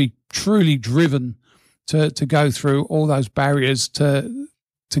 You've got to be truly driven to go through all those barriers to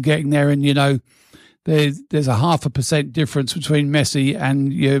getting there. And there's a 0.5% difference between Messi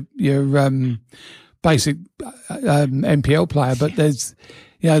and your basic NPL player, but there's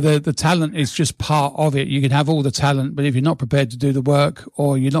the talent is just part of it. You can have all the talent, but if you're not prepared to do the work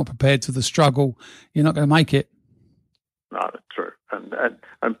or you're not prepared to the struggle, you're not going to make it. No, that's true.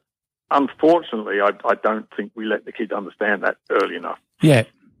 And unfortunately, I don't think we let the kids understand that early enough. Yeah.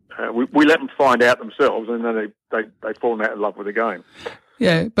 We let them find out themselves, and then they fall out of love with the game.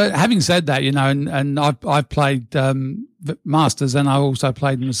 Yeah, but having said that, and I've played Masters, and I also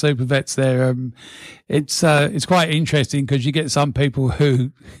played in the Super Vets there. It's quite interesting because you get some people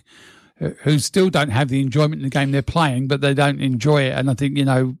who still don't have the enjoyment in the game they're playing, but they don't enjoy it. And I think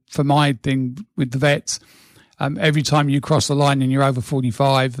for my thing with the Vets, every time you cross the line and you're over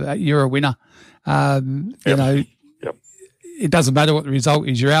 45, you're a winner. You know, it doesn't matter what the result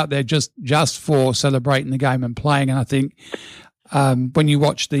is. You're out there just for celebrating the game and playing. And I think when you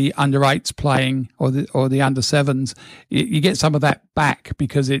watch the under 8s playing or the under 7s, you get some of that back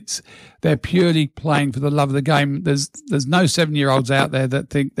because they're purely playing for the love of the game. There's no 7-year-olds out there that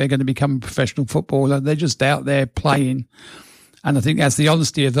think they're going to become a professional footballer. They're just out there playing. And I think that's the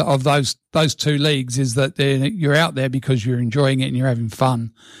honesty of those two leagues, is that you're out there because you're enjoying it and you're having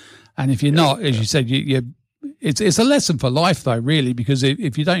fun. And if you're not, as you said, it's a lesson for life, though, really, because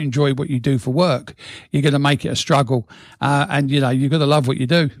if you don't enjoy what you do for work, you're going to make it a struggle. And, you've got to love what you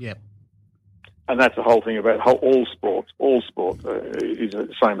do. Yeah. And that's the whole thing about all sports. All sport is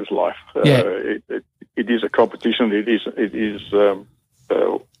the same as life. It is a competition. It is the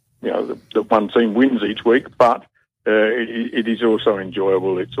one team wins each week, but it is also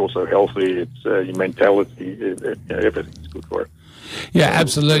enjoyable. It's also healthy. It's your mentality. Everything's good for it. Yeah,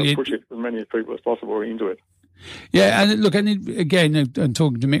 absolutely. Push it as many people as possible into it. Yeah, and look, and again, and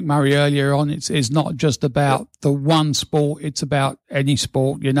talking to Mick Murray earlier on, it's not just about the one sport; it's about any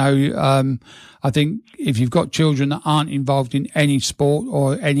sport. I think if you've got children that aren't involved in any sport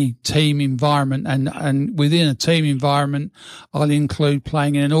or any team environment, and within a team environment, I'll include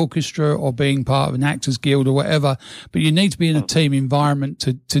playing in an orchestra or being part of an actors guild or whatever. But you need to be in a team environment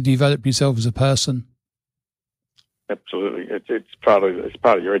to develop yourself as a person. Absolutely, it's part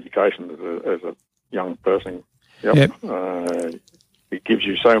of your education as a young person. Yep. It gives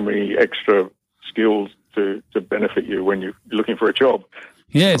you so many extra skills to benefit you when you're looking for a job.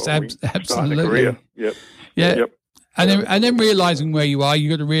 Yes, absolutely. Career. Yep. Yeah. Yep. And then realising where you are, you've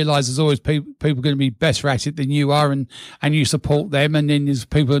got to realise there's always people going to be better at it than you are, and you support them. And then there's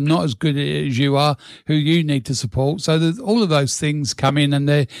people who are not as good at it as you are, who you need to support. So there's all of those things come in, and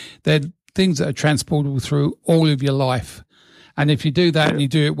they're things that are transportable through all of your life. And if you do that and you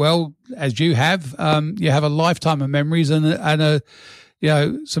do it well, as you have a lifetime of memories and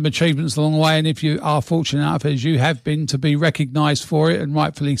some achievements along the way. And if you are fortunate enough, as you have been, to be recognised for it, and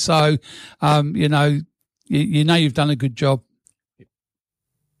rightfully so, you've done a good job.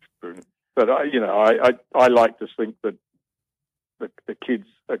 But I like to think that the kids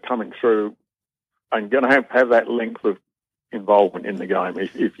are coming through and going to have that length of involvement in the game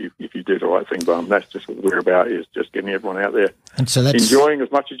if you do the right thing by them. That's just what we're about, is just getting everyone out there and so that's enjoying as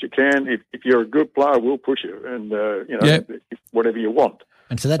much as you can. If you're a good player, we'll push you, and whatever you want.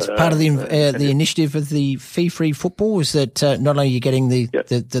 And so that's part of the initiative of the fee-free football, is that not only you're getting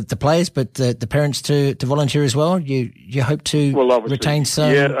the players, but the parents to volunteer as well. You hope to retain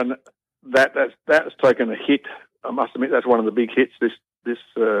some. Yeah, and that's taken a hit. I must admit that's one of the big hits this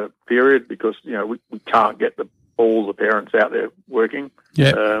period, because we can't get all the parents out there working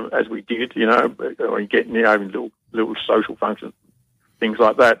as we did. Or getting even little social functions, things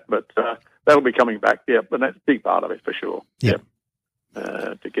like that. But that'll be coming back. Yeah, but that's a big part of it for sure. Yeah.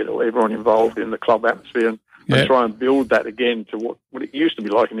 To get everyone involved in the club atmosphere and try and build that again to what it used to be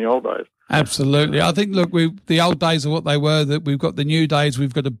like in the old days. Absolutely. I think, look, the old days are what they were, that we've got the new days,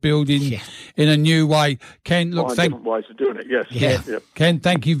 we've got to build in a new way. Ken, look, different ways of doing it, yes. Yeah. Yep. Ken,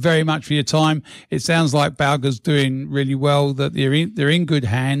 thank you very much for your time. It sounds like Balga's doing really well, that they're in good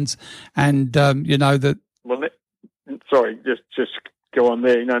hands, and that... Well, sorry, just go on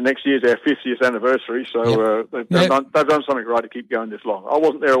there. Next year's our 50th anniversary, so they've done something right to keep going this long. I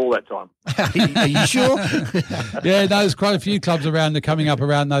wasn't there all that time. Are you sure? There's quite a few clubs around that are coming up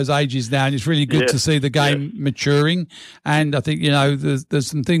around those ages now, and it's really good to see the game maturing. And I think, there's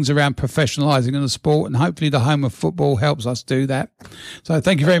some things around professionalising in the sport, and hopefully the home of football helps us do that. So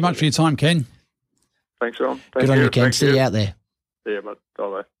thank you very much for your time, Ken. Thanks, Ron. Good on you, Ken. See you out there. Yeah, but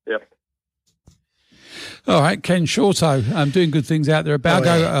bye. Yep. All right, Ken Shorto, doing good things out there.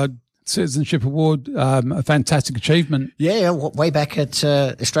 Balgo Citizenship Award, a fantastic achievement. Yeah, way back at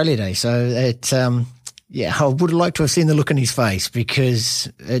Australia Day. So I would have liked to have seen the look on his face, because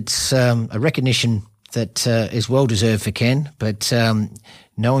it's a recognition that is well deserved for Ken. But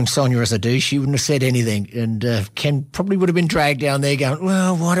knowing Sonia as I do, she wouldn't have said anything, and Ken probably would have been dragged down there going,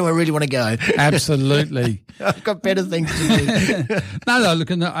 well, why do I really want to go? Absolutely. I've got better things to do. No, look,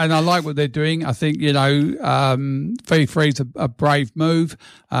 and I like what they're doing. I think, Fee Free's a brave move.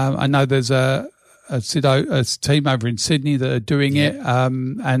 I know there's a team over in Sydney that are doing it,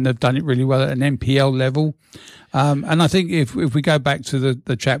 and they've done it really well at an NPL level. And I think if we go back to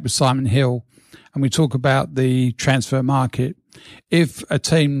the chat with Simon Hill, and we talk about the transfer market, if a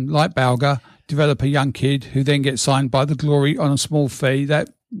team like Balga develop a young kid who then gets signed by the Glory on a small fee, that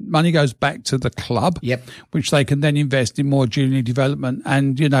money goes back to the club, which they can then invest in more junior development.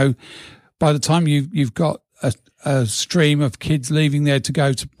 And, by the time you've got a stream of kids leaving there to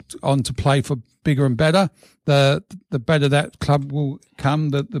go on to play for bigger and better, the better that club will come,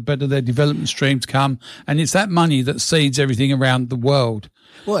 the better their development streams come. And it's that money that seeds everything around the world.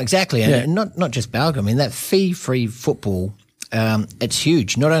 Well, exactly. And not just Balga. I mean, that fee-free football, it's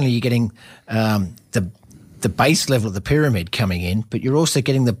huge. Not only are you getting the base level of the pyramid coming in, but you're also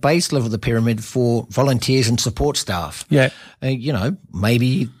getting the base level of the pyramid for volunteers and support staff. Yeah.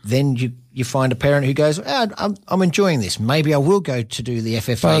 Maybe then you find a parent who goes, I'm enjoying this. Maybe I will go to do the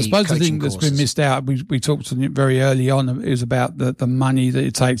FFA. But I suppose the coaching thing that's courses. been missed out, we talked on it very early on, is about the money that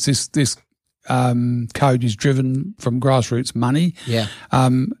it takes. This code is driven from grassroots money. Yeah.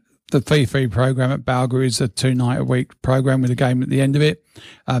 The fee-free program at Balga is a 2-night-a-week program with a game at the end of it.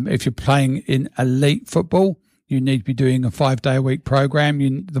 If you're playing in elite football, you need to be doing a 5-day-a-week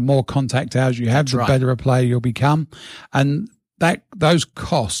program. The more contact hours you have, the better a player you'll become. And those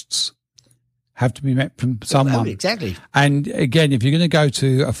costs have to be met from someone. Exactly. And again, if you're going to go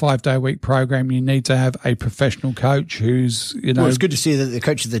to a 5-day-a-week program, you need to have a professional coach who's, Well, it's good to see that the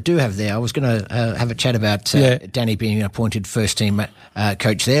coaches that do have there. I was going to have a chat about Danny being appointed first-team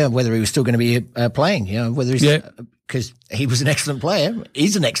coach there, whether he was still going to be playing, whether he's because he was an excellent player.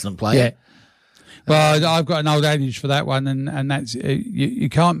 He's an excellent player. Yeah. Well, I've got an old adage for that one, and that's you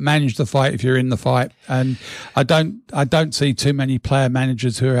can't manage the fight if you're in the fight. And I don't see too many player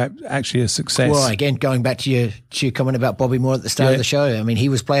managers who are actually a success. Well, again, going back to your comment about Bobby Moore at the start of the show, I mean, he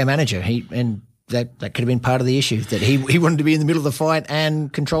was player manager. That could have been part of the issue, that he wanted to be in the middle of the fight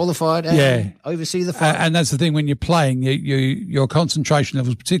and control the fight and oversee the fight. And that's the thing, when you're playing, your concentration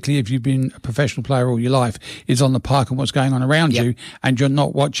levels, particularly if you've been a professional player all your life, is on the park and what's going on around you, and you're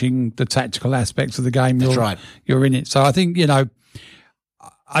not watching the tactical aspects of the game. That's right. You're in it. So I think,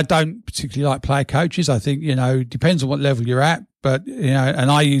 I don't particularly like player coaches. I think, depends on what level you're at. But, and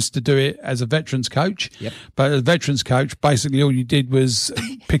I used to do it as a veterans coach. Yep. But as a veterans coach, basically all you did was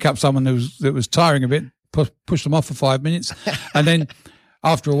pick up someone that was tiring a bit, push them off for 5 minutes. And then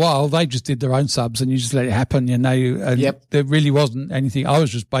after a while, they just did their own subs and you just let it happen, and there really wasn't anything. I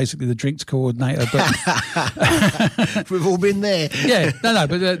was just basically the drinks coordinator. But we've all been there. Yeah,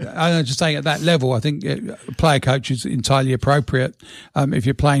 but I'm just saying at that level, I think player coach is entirely appropriate if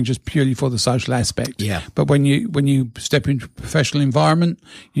you're playing just purely for the social aspect. Yeah. But when you step into a professional environment,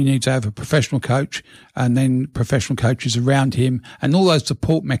 you need to have a professional coach and then professional coaches around him and all those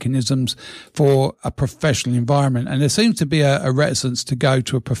support mechanisms for a professional environment. And there seems to be a reticence to go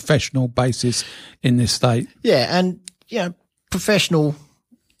to a professional basis in this state. Yeah, and professional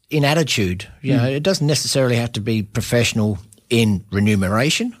in attitude. It doesn't necessarily have to be professional in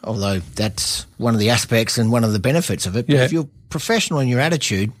remuneration, although that's one of the aspects and one of the benefits of it. But if you're professional in your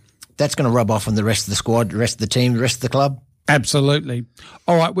attitude, that's going to rub off on the rest of the squad, the rest of the team, the rest of the club. Absolutely.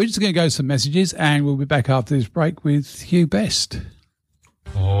 All right, we're just going to go to some messages and we'll be back after this break with Hugh Best.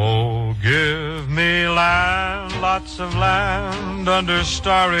 Oh, give me land, lots of land under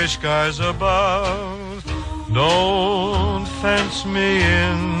starry skies above. Don't fence me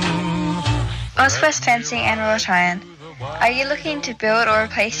in. Oswest Fencing and Wrought Iron. Are you looking to build or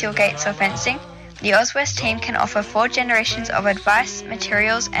replace your gates or fencing? The Oswest team can offer 4 generations of advice,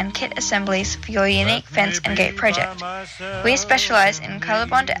 materials and kit assemblies for your unique fence and gate project. We specialise in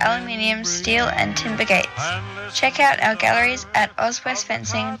colorbond, aluminium, steel and timber gates. Check out our galleries at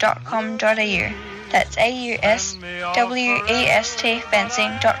oswestfencing.com.au. That's AUSWEST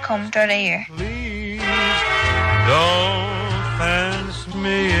fencing.com.au. Please don't fence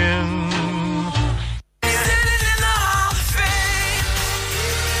me in.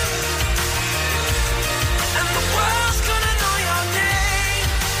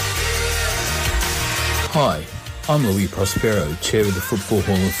 Hi, I'm Louis Prospero, Chair of the Football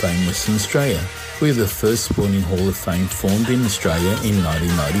Hall of Fame Western Australia. We're the first sporting Hall of Fame formed in Australia in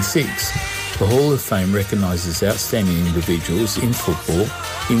 1996. The Hall of Fame recognises outstanding individuals in football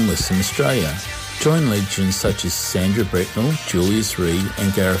in Western Australia. Join legends such as Sandra Bretnell, Julius Reed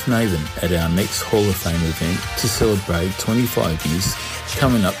and Gareth Nathan at our next Hall of Fame event to celebrate 25 years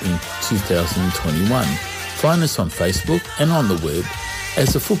coming up in 2021. Find us on Facebook and on the web.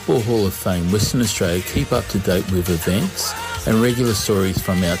 As the Football Hall of Fame Western Australia keep up to date with events and regular stories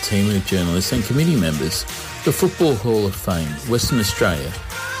from our team of journalists and committee members. The Football Hall of Fame Western Australia,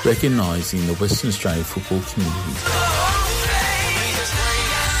 recognising the Western Australia football community.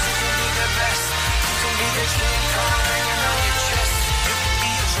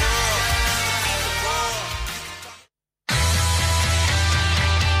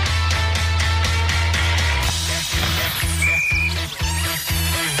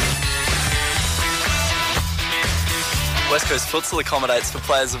 West Coast Futsal accommodates for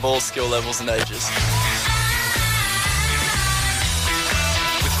players of all skill levels and ages.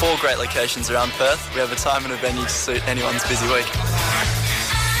 4 great locations around Perth, we have a time and a venue to suit anyone's busy week.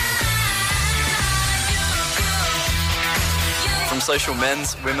 From social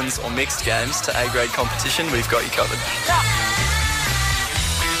men's, women's or mixed games to A-grade competition, we've got you covered.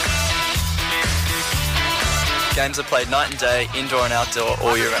 Games are played night and day, indoor and outdoor,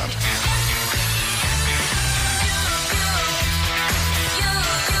 all year round.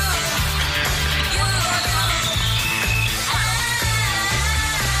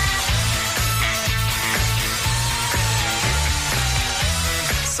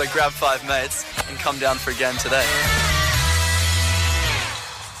 So grab 5 mates and come down for a game today.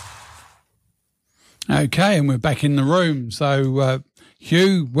 Okay, and we're back in the room. So,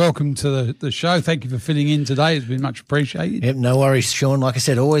 Hugh, welcome to the show. Thank you for filling in today. It's been much appreciated. Yep, no worries, Sean. Like I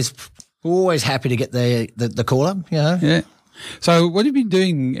said, always happy to get the call up. You know. Yeah. So, what have you been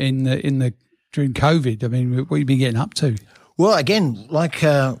doing during COVID? I mean, what have you been getting up to? Well, again, like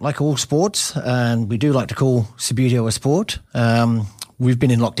all sports, and we do like to call Subbuteo a sport. We've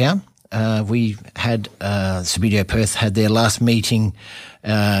been in lockdown. We had Subbuteo Perth had their last meeting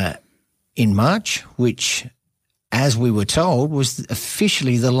in March, which, as we were told, was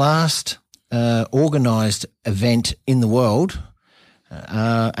officially the last organised event in the world.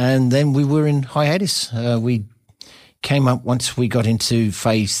 And then we were in hiatus. We came up once we got into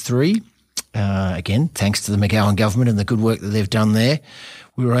phase 3. Again, thanks to the McGowan government and the good work that they've done there,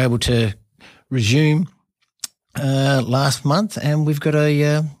 we were able to resume last month, and we've got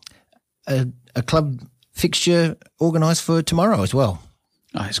a club fixture organised for tomorrow as well.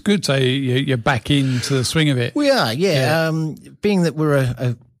 Oh, it's good. So you're back into the swing of it. We are, yeah. Being that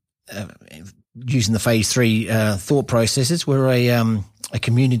we're using the phase 3 thought processes, we're a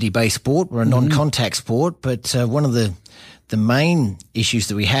community-based sport. We're a non-contact sport, but one of the main issues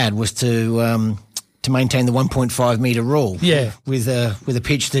that we had was to maintain the 1.5 metre rule. Yeah. With a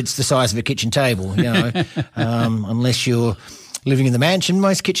pitch that's the size of a kitchen table. You know, unless you're living in the mansion,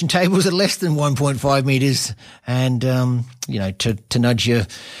 most kitchen tables are less than 1.5 metres, and you know, to nudge your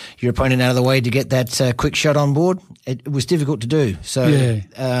opponent out of the way to get that quick shot on board, it was difficult to do. So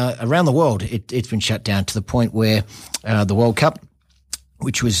around the world, it's been shut down to the point where the World Cup,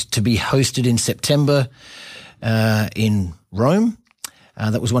 which was to be hosted in September in Rome,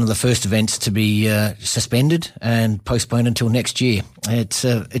 that was one of the first events to be suspended and postponed until next year. It's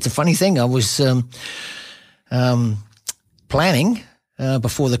a funny thing. I was planning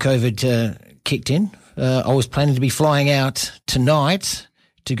before the COVID kicked in. I was planning to be flying out tonight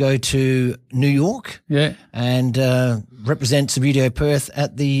to go to New York and represent Subbuteo Perth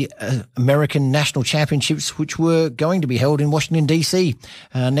at the American National Championships, which were going to be held in Washington, D.C.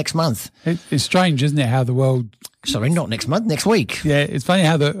 Next month. It's strange, isn't it, how the world... Sorry, not next month, next week. Yeah, it's funny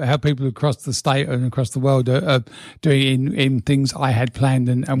how people across the state and across the world are doing in things I had planned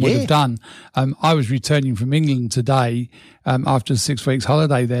and would have done. I was returning from England today after 6 weeks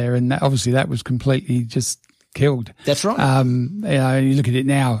holiday there, and obviously that was completely just killed. That's right. You know, you look at it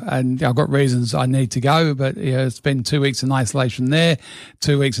now, and I've got reasons I need to go, but spend 2 weeks in isolation there,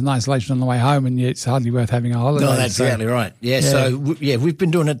 2 weeks in isolation on the way home, and it's hardly worth having a holiday. No, that's exactly right. So we've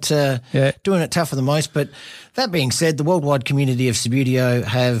been doing it tough for the most. But that being said, the worldwide community of Subbuteo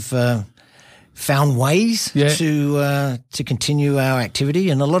have found ways to continue our activity,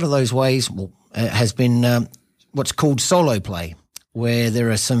 and a lot of those ways has been what's called solo play, where there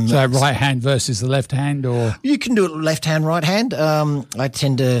are some... So right hand versus the left hand, or... You can do it left hand, right hand. I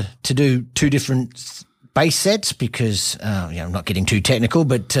tend to do 2 different base sets because, I'm not getting too technical,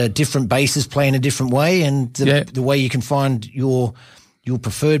 but different bases play in a different way, and the way you can find your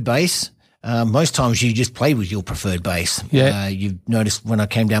preferred base, most times you just play with your preferred base. You've noticed when I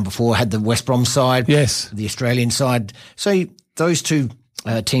came down before, I had the West Brom side, the Australian side. So those 2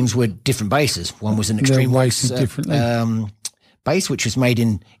 teams were different bases. One was an extreme base, which was made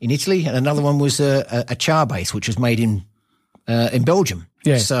in Italy, and another one was a char base, which was made in Belgium.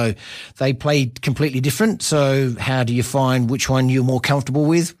 So they played completely different. So how do you find which one you're more comfortable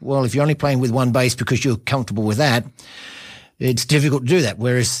with? Well, if you're only playing with one base because you're comfortable with that, it's difficult to do that.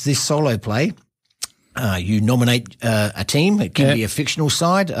 Whereas this solo play, you nominate a team. It can be a fictional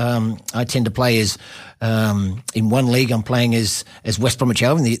side. I tend to play as in one league. I'm playing as West Bromwich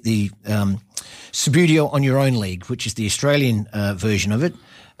Albion, the Subbuteo on Your Own League, which is the Australian version of it.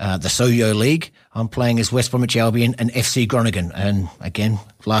 The Soyo League, I'm playing as West Bromwich Albion and FC Groningen. And again,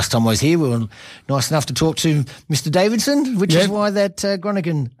 last time I was here, we were nice enough to talk to Mr. Davidson, which is why that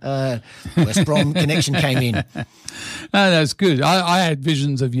Groningen West Brom connection came in. No, that's good. I had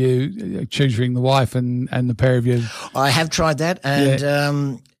visions of you tutoring the wife and the pair of you. I have tried that,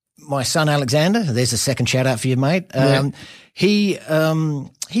 and my son Alexander, there's a second shout out for you, mate. He's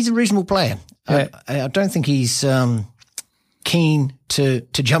a reasonable player. I don't think he's keen to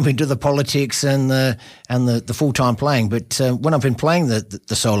jump into the politics and the full time playing. But when I've been playing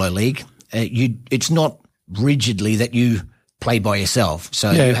the solo league, it's not rigidly that you play by yourself.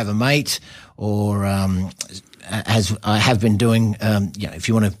 So you have a mate, or as I have been doing, if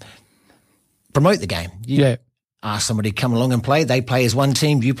you want to promote the game, ask somebody to come along and play. They play as one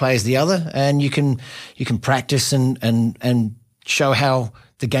team, you play as the other, and you can practice and show how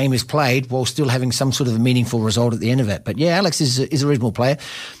the game is played while still having some sort of a meaningful result at the end of it. But yeah, Alex is a reasonable player.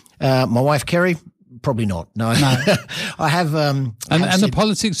 My wife Kerry, probably not. No. I have. And the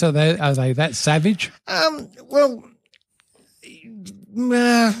politics, are they that savage? Well,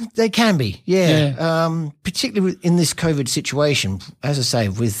 they can be, particularly in this COVID situation. As I say,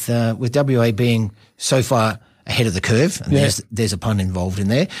 with WA being so far ahead of the curve, and there's a pun involved in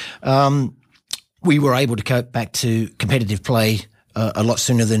there. We were able to go back to competitive play a lot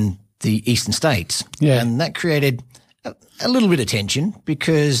sooner than the eastern states, and that created a little bit of tension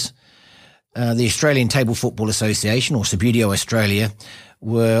because the Australian Table Football Association, or Subbuteo Australia,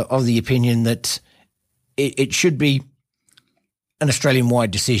 were of the opinion that it should be an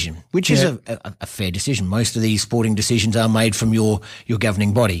Australian-wide decision, which is a fair decision. Most of these sporting decisions are made from your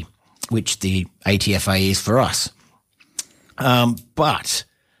governing body, which the ATFA is for us. But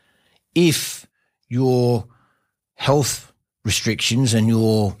if your health restrictions and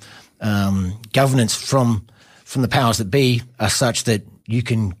your governance from the powers that be are such that you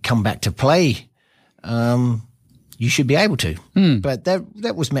can come back to play, you should be able to. But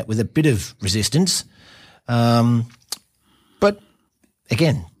that was met with a bit of resistance. But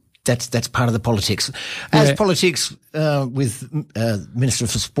again, that's part of the politics. As politics with Minister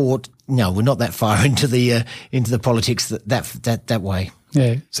for Sport, no, we're not that far into the politics that way.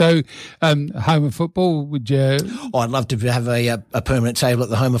 Yeah. So, home of football, would you? Oh, I'd love to have a permanent table at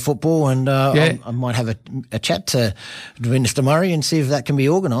the home of football, and I might have a chat to Minister Murray and see if that can be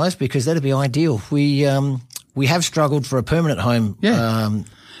organised, because that'd be ideal. We have struggled for a permanent home.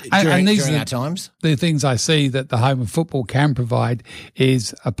 During our times. The things I see that the home of football can provide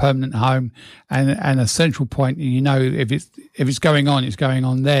is a permanent home and a central point. If it's going on, it's going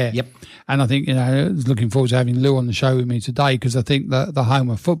on there. Yep. And I think, I was looking forward to having Lou on the show with me today, because I think that the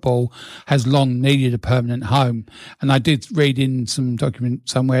home of football has long needed a permanent home. And I did read in some document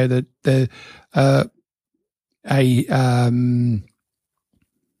somewhere that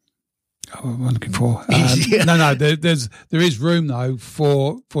what am I looking for? There is room though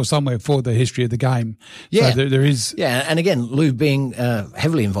for somewhere for the history of the game. Yeah, so there is. Yeah, and again, Lou being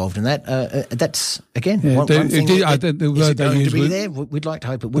heavily involved in that, that's again one thing. The word they used was, there? We'd like to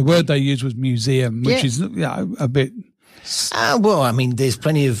hope it would. The word they used was museum, which is a bit. Well, I mean, there's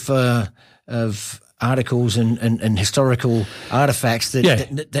plenty of articles and historical artifacts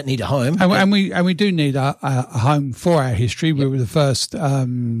that need a home, and we do need a home for our history. We were the first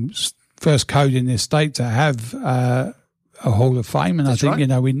code in this state to have a Hall of Fame, and that's I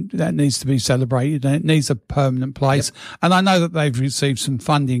think that needs to be celebrated, and it needs a permanent place. And I know that they've received some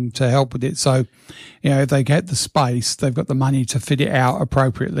funding to help with it, so if they get the space, they've got the money to fit it out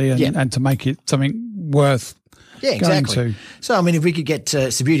appropriately and to make it something worth. Yeah, exactly. So, I mean, if we could get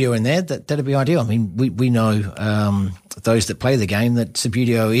Subbuteo in there, that'd be ideal. I mean, we know those that play the game that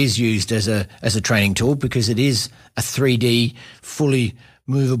Subbuteo is used as a training tool, because it is a 3D, fully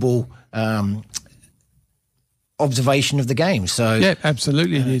movable observation of the game. So yeah,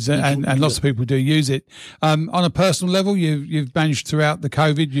 absolutely it is, and lots of people do use it. On a personal level, you've managed throughout the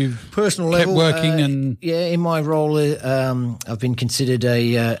COVID. You've kept working, and in my role, I've been considered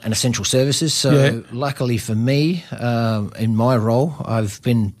an essential services. So luckily for me, in my role, I've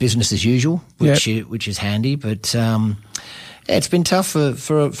been business as usual, which is handy. But it's been tough for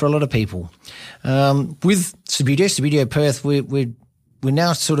a lot of people. With Subbuteo Perth, we're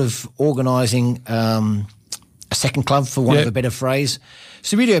now sort of organising a second club, for want of a better phrase.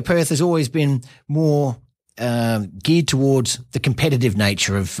 Subbuteo Perth has always been more geared towards the competitive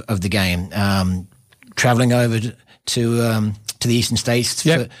nature of the game, travelling over to the eastern states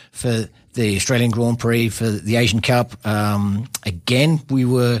for the Australian Grand Prix, for the Asian Cup. Again, we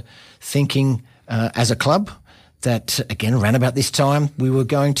were thinking as a club that, again, around about this time, we were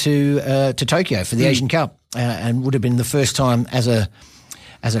going to Tokyo for the Asian Cup, and would have been the first time as a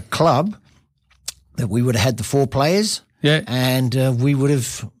club that we would have had the 4 players. Yeah. And we would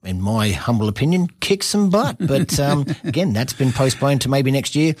have, in my humble opinion, kicked some butt. But again, that's been postponed to maybe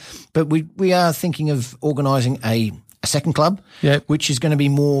next year. But we are thinking of organising a a second club, which is going to be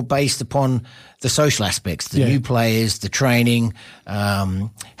more based upon the social aspects, the new players, the training, more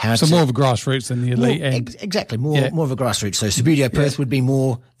of a grassroots than the elite end. Exactly, more of a grassroots. So Subbuteo Perth would be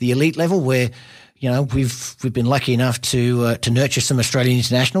more the elite level where, we've been lucky enough to nurture some Australian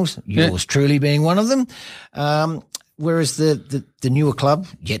internationals, yours truly being one of them. Whereas the newer club,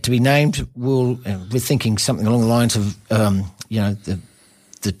 yet to be named, we're thinking something along the lines of,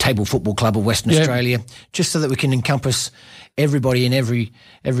 the Table Football Club of Western Australia, just so that we can encompass everybody and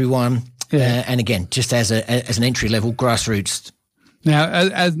everyone. And again, just as an entry level grassroots. Now,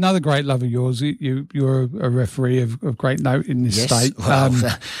 as another great love of yours, you're a referee of great note in this state. Well,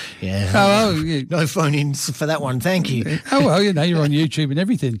 no phone-ins for that one. Thank you. You're on YouTube and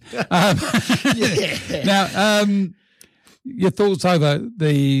everything. Now, your thoughts over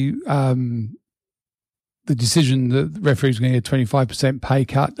the decision that the referees are going to get a 25% pay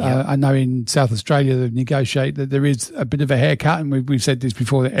cut. I know in South Australia they've negotiated that there is a bit of a haircut, and we've said this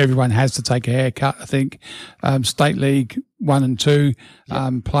before, that everyone has to take a haircut. I think State League 1 and 2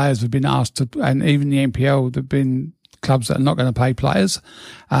 players have been asked to, and even the NPL, there have been clubs that are not going to pay players.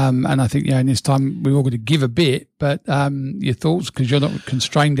 And I think, in this time we've all got to give a bit, but your thoughts, because you're not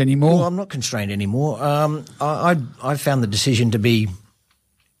constrained anymore? Well, I'm not constrained anymore. I found the decision to be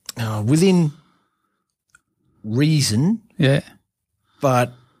within reason,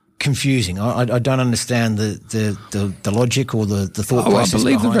 but confusing. I don't understand the logic or the thought process. I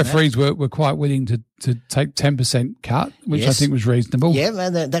believe the behind referees were quite willing to take 10% cut, which I think was reasonable. Yeah,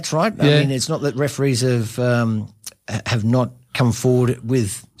 that's right. I mean, it's not that referees have not come forward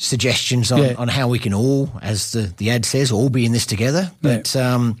with suggestions on how we can all, as the ad says, all be in this together. But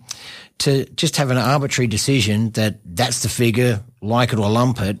to just have an arbitrary decision that's the figure, like it or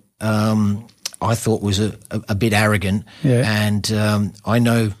lump it, I thought was a bit arrogant. And I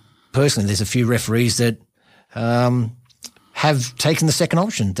know personally there's a few referees that have taken the second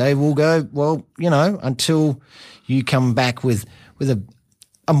option. They will go, well, until you come back with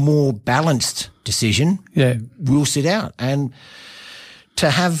a more balanced decision, we'll sit out. And to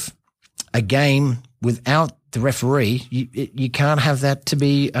have a game without the referee, you can't have that to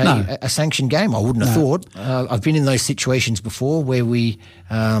be a sanctioned game. I wouldn't have thought. I've been in those situations before where we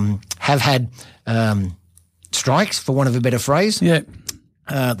have had strikes, for want of a better phrase.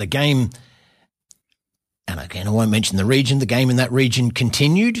 The game, and again, I won't mention the region, the game in that region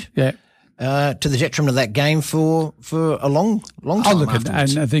continued to the detriment of that game for a long time afterwards. And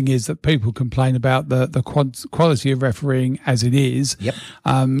the thing is that people complain about the quality of refereeing as it is.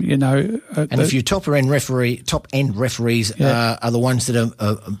 And if your top end referees are the ones that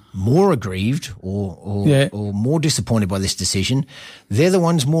are more aggrieved or more disappointed by this decision, they're the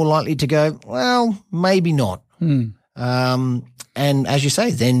ones more likely to go, well, maybe not. And as you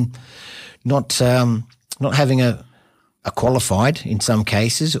say, then not having a qualified, in some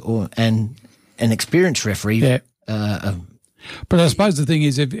cases, or an experienced referee. But I suppose the thing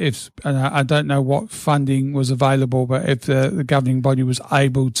is, if I don't know what funding was available, but if the governing body was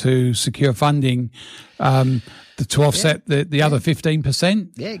able to secure funding to offset the other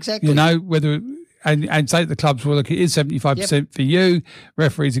 15%, exactly. Whether and say to the clubs, well, look, it is 75% for you.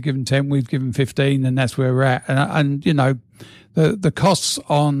 Referees are given 10, we've given 15, and that's where we're at. And the costs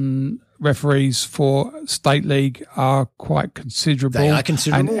on referees for State League are quite considerable. They are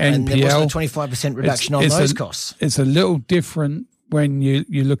considerable, and there wasn't a 25% reduction on those costs. It's a little different when you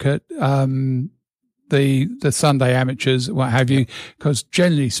look at the Sunday amateurs, what have you, because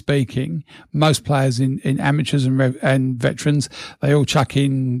generally speaking, most players in amateurs and veterans, they all chuck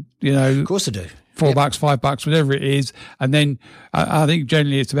in, of course they do. $4, $5, whatever it is. And then I think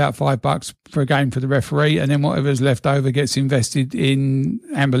generally it's about $5 for a game for the referee. And then whatever's left over gets invested in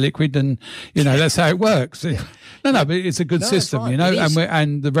Amber Liquid. And, that's how it works. No, but it's a good system, right.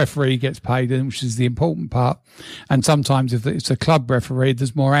 And the referee gets paid, which is the important part. And sometimes if it's a club referee,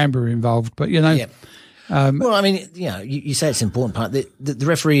 there's more Amber involved. But, well, I mean, you say it's an important part. The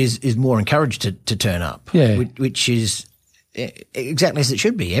referee is more encouraged to turn up, which is exactly as it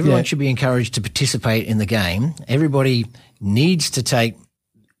should be. Everyone should be encouraged to participate in the game. Everybody needs to take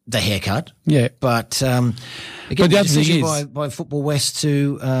the haircut. But again, the decision by Football West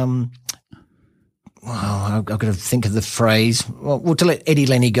to I've got to think of the phrase. Well, to let Eddie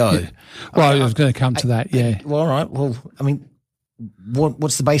Lenny go. Well, I was going to come to that. Well, all right. Well, I mean,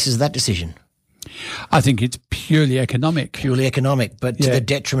 what's the basis of that decision? I think it's purely economic. But to the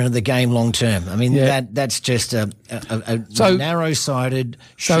detriment of the game long term. I mean, that's just a narrow-sighted,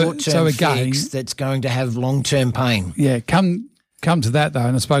 short-term fix that's going to have long-term pain. Come come to that, though,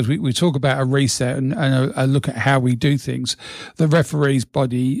 and I suppose we talk about a reset and a look at how we do things. The referee's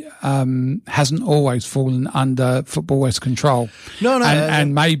body hasn't always fallen under Football West control. No.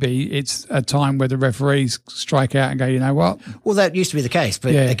 And maybe it's a time where the referees strike out and go, you know what? Well, that used to be the case.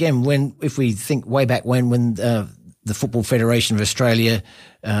 But again, if we think way back when the Football Federation of Australia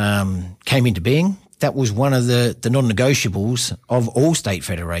came into being, that was one of the non-negotiables of all state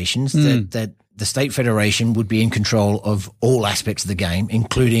federations, that the state federation would be in control of all aspects of the game,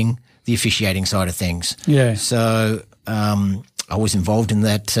 including the officiating side of things. Yeah. So I was involved in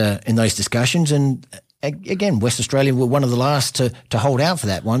that in those discussions, and again, West Australia were one of the last to hold out for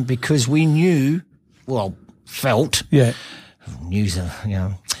that one, because we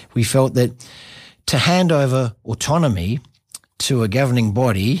felt that to hand over autonomy to a governing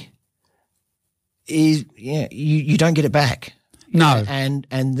body is you don't get it back. No. And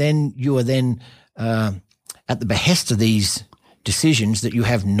then you are then at the behest of these decisions that you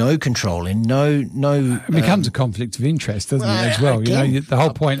have no control in, no. It becomes a conflict of interest, doesn't it, as well? Again, the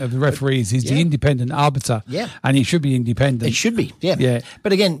whole point of the referees is the independent arbiter. Yeah. And he should be independent. It should be, yeah. Yeah.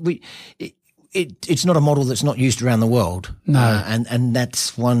 But again, it's not a model that's not used around the world. No. And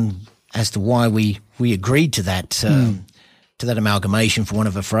that's one as to why we agreed to that, to that amalgamation, for want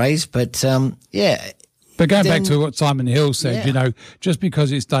of a phrase. But, But going back to what Simon Hill said, just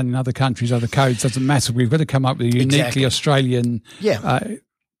because it's done in other countries, other codes, doesn't matter. We've got to come up with a uniquely Australian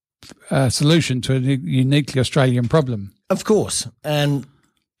solution to a uniquely Australian problem. Of course. And,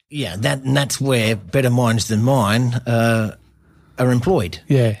 that's where better minds than mine are employed.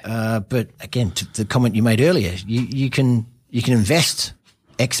 Yeah. But, again, to the comment you made earlier, you can invest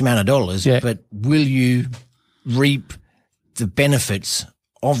X amount of dollars, but will you reap the benefits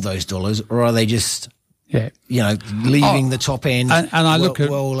of those dollars, or are they just... leaving the top end and I look at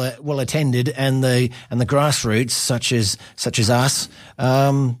well attended, and the grassroots such as us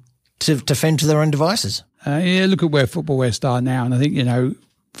to fend to their own devices. Look at where Football West are now, and I think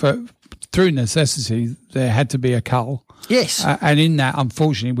through necessity there had to be a cull. Yes, and in that,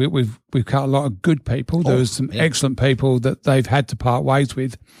 unfortunately, we've cut a lot of good people. There was some excellent people that they've had to part ways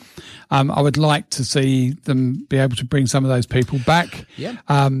with. I would like to see them be able to bring some of those people back. Yeah.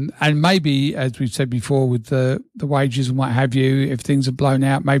 And maybe, as we've said before, with the wages and what have you, if things are blown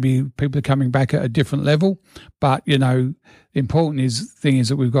out, maybe people are coming back at a different level. But, the important thing is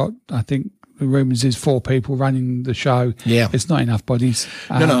that we've got, I think, the rumours is 4 people running the show. Yeah. It's not enough bodies.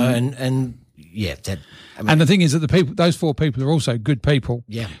 And the thing is that those 4 people are also good people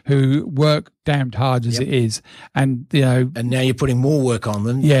who work damned hard as it is. And, and now you're putting more work on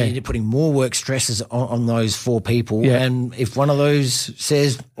them. Yeah. You're putting more work stresses on those 4 people. Yeah. And if one of those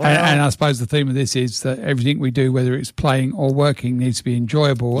says... and I suppose the theme of this is that everything we do, whether it's playing or working, needs to be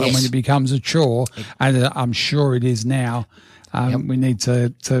enjoyable. Yes. And when it becomes a chore, and I'm sure it is now... we need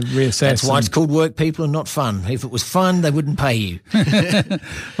to reassess. That's why it's called work, people, and not fun. If it was fun, they wouldn't pay you.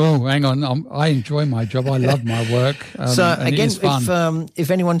 Well, hang on. I enjoy my job. I love my work. So again,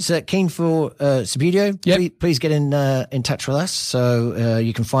 if anyone's keen for Subbuteo, please get in touch with us. So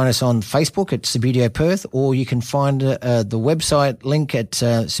you can find us on Facebook at Subbuteo Perth, or you can find the website link at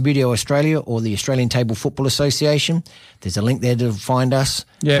Subbuteo Australia or the Australian Table Football Association. There's a link there to find us.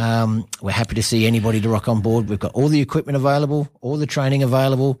 Yeah. We're happy to see anybody to rock on board. We've got all the equipment available, all the training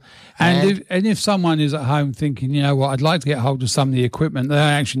available. And if someone is at home thinking, you know what, I'd like to get hold of some of the equipment, they don't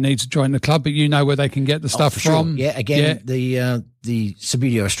actually need to join the club, but you know where they can get the stuff from. Sure. Yeah, again, the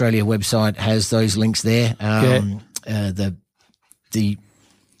Subbuteo Australia website has those links there. Because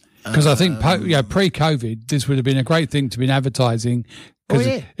I think pre-COVID, this would have been a great thing to be advertising.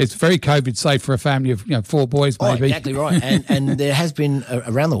 Because it's very COVID safe for a family of 4 boys, maybe. Oh, exactly right. And there has been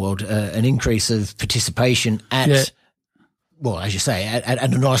around the world an increase of participation at, well, as you say, at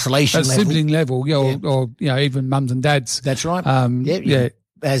an isolation level. At sibling level, or even mums and dads. That's right.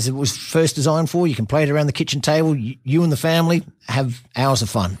 As it was first designed for, you can play it around the kitchen table. You and the family have hours of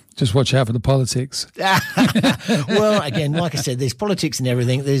fun. Just watch out for the politics. Well, again, like I said, there's politics and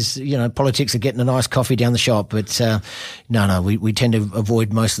everything. There's, politics of getting a nice coffee down the shop. But we tend to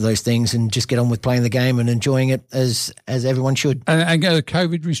avoid most of those things and just get on with playing the game and enjoying it as everyone should. And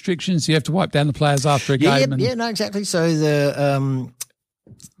COVID restrictions, you have to wipe down the players after a game. No, exactly. So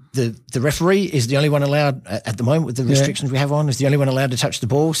the referee is the only one allowed at the moment with the restrictions we have on, is the only one allowed to touch the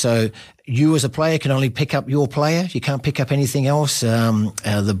ball. So you as a player can only pick up your player. You can't pick up anything else.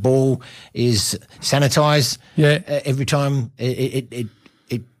 The ball is sanitized every time it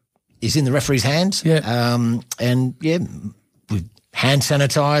is in the referee's hands. Yeah. We've hand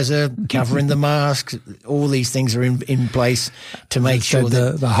sanitizer, covering the mask, all these things are in place to make sure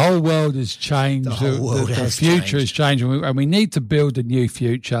that the whole world has changed. The whole world the future has changed, and we need to build a new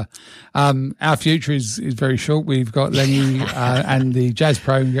future. Our future is very short. We've got Lenny and the jazz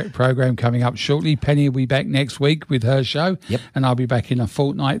program coming up shortly. Penny will be back next week with her show, and I'll be back in a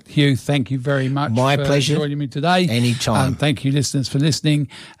fortnight. Hugh, thank you very much. My pleasure. Joining me today. Anytime. Thank you, listeners, for listening.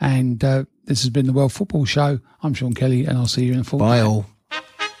 And this has been the World Football Show. I'm Sean Kelly, and I'll see you in a fortnight. Bye all.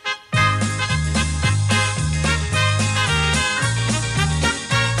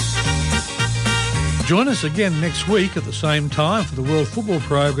 Join us again next week at the same time for the World Football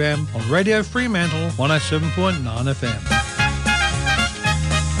Program on Radio Fremantle 107.9 FM.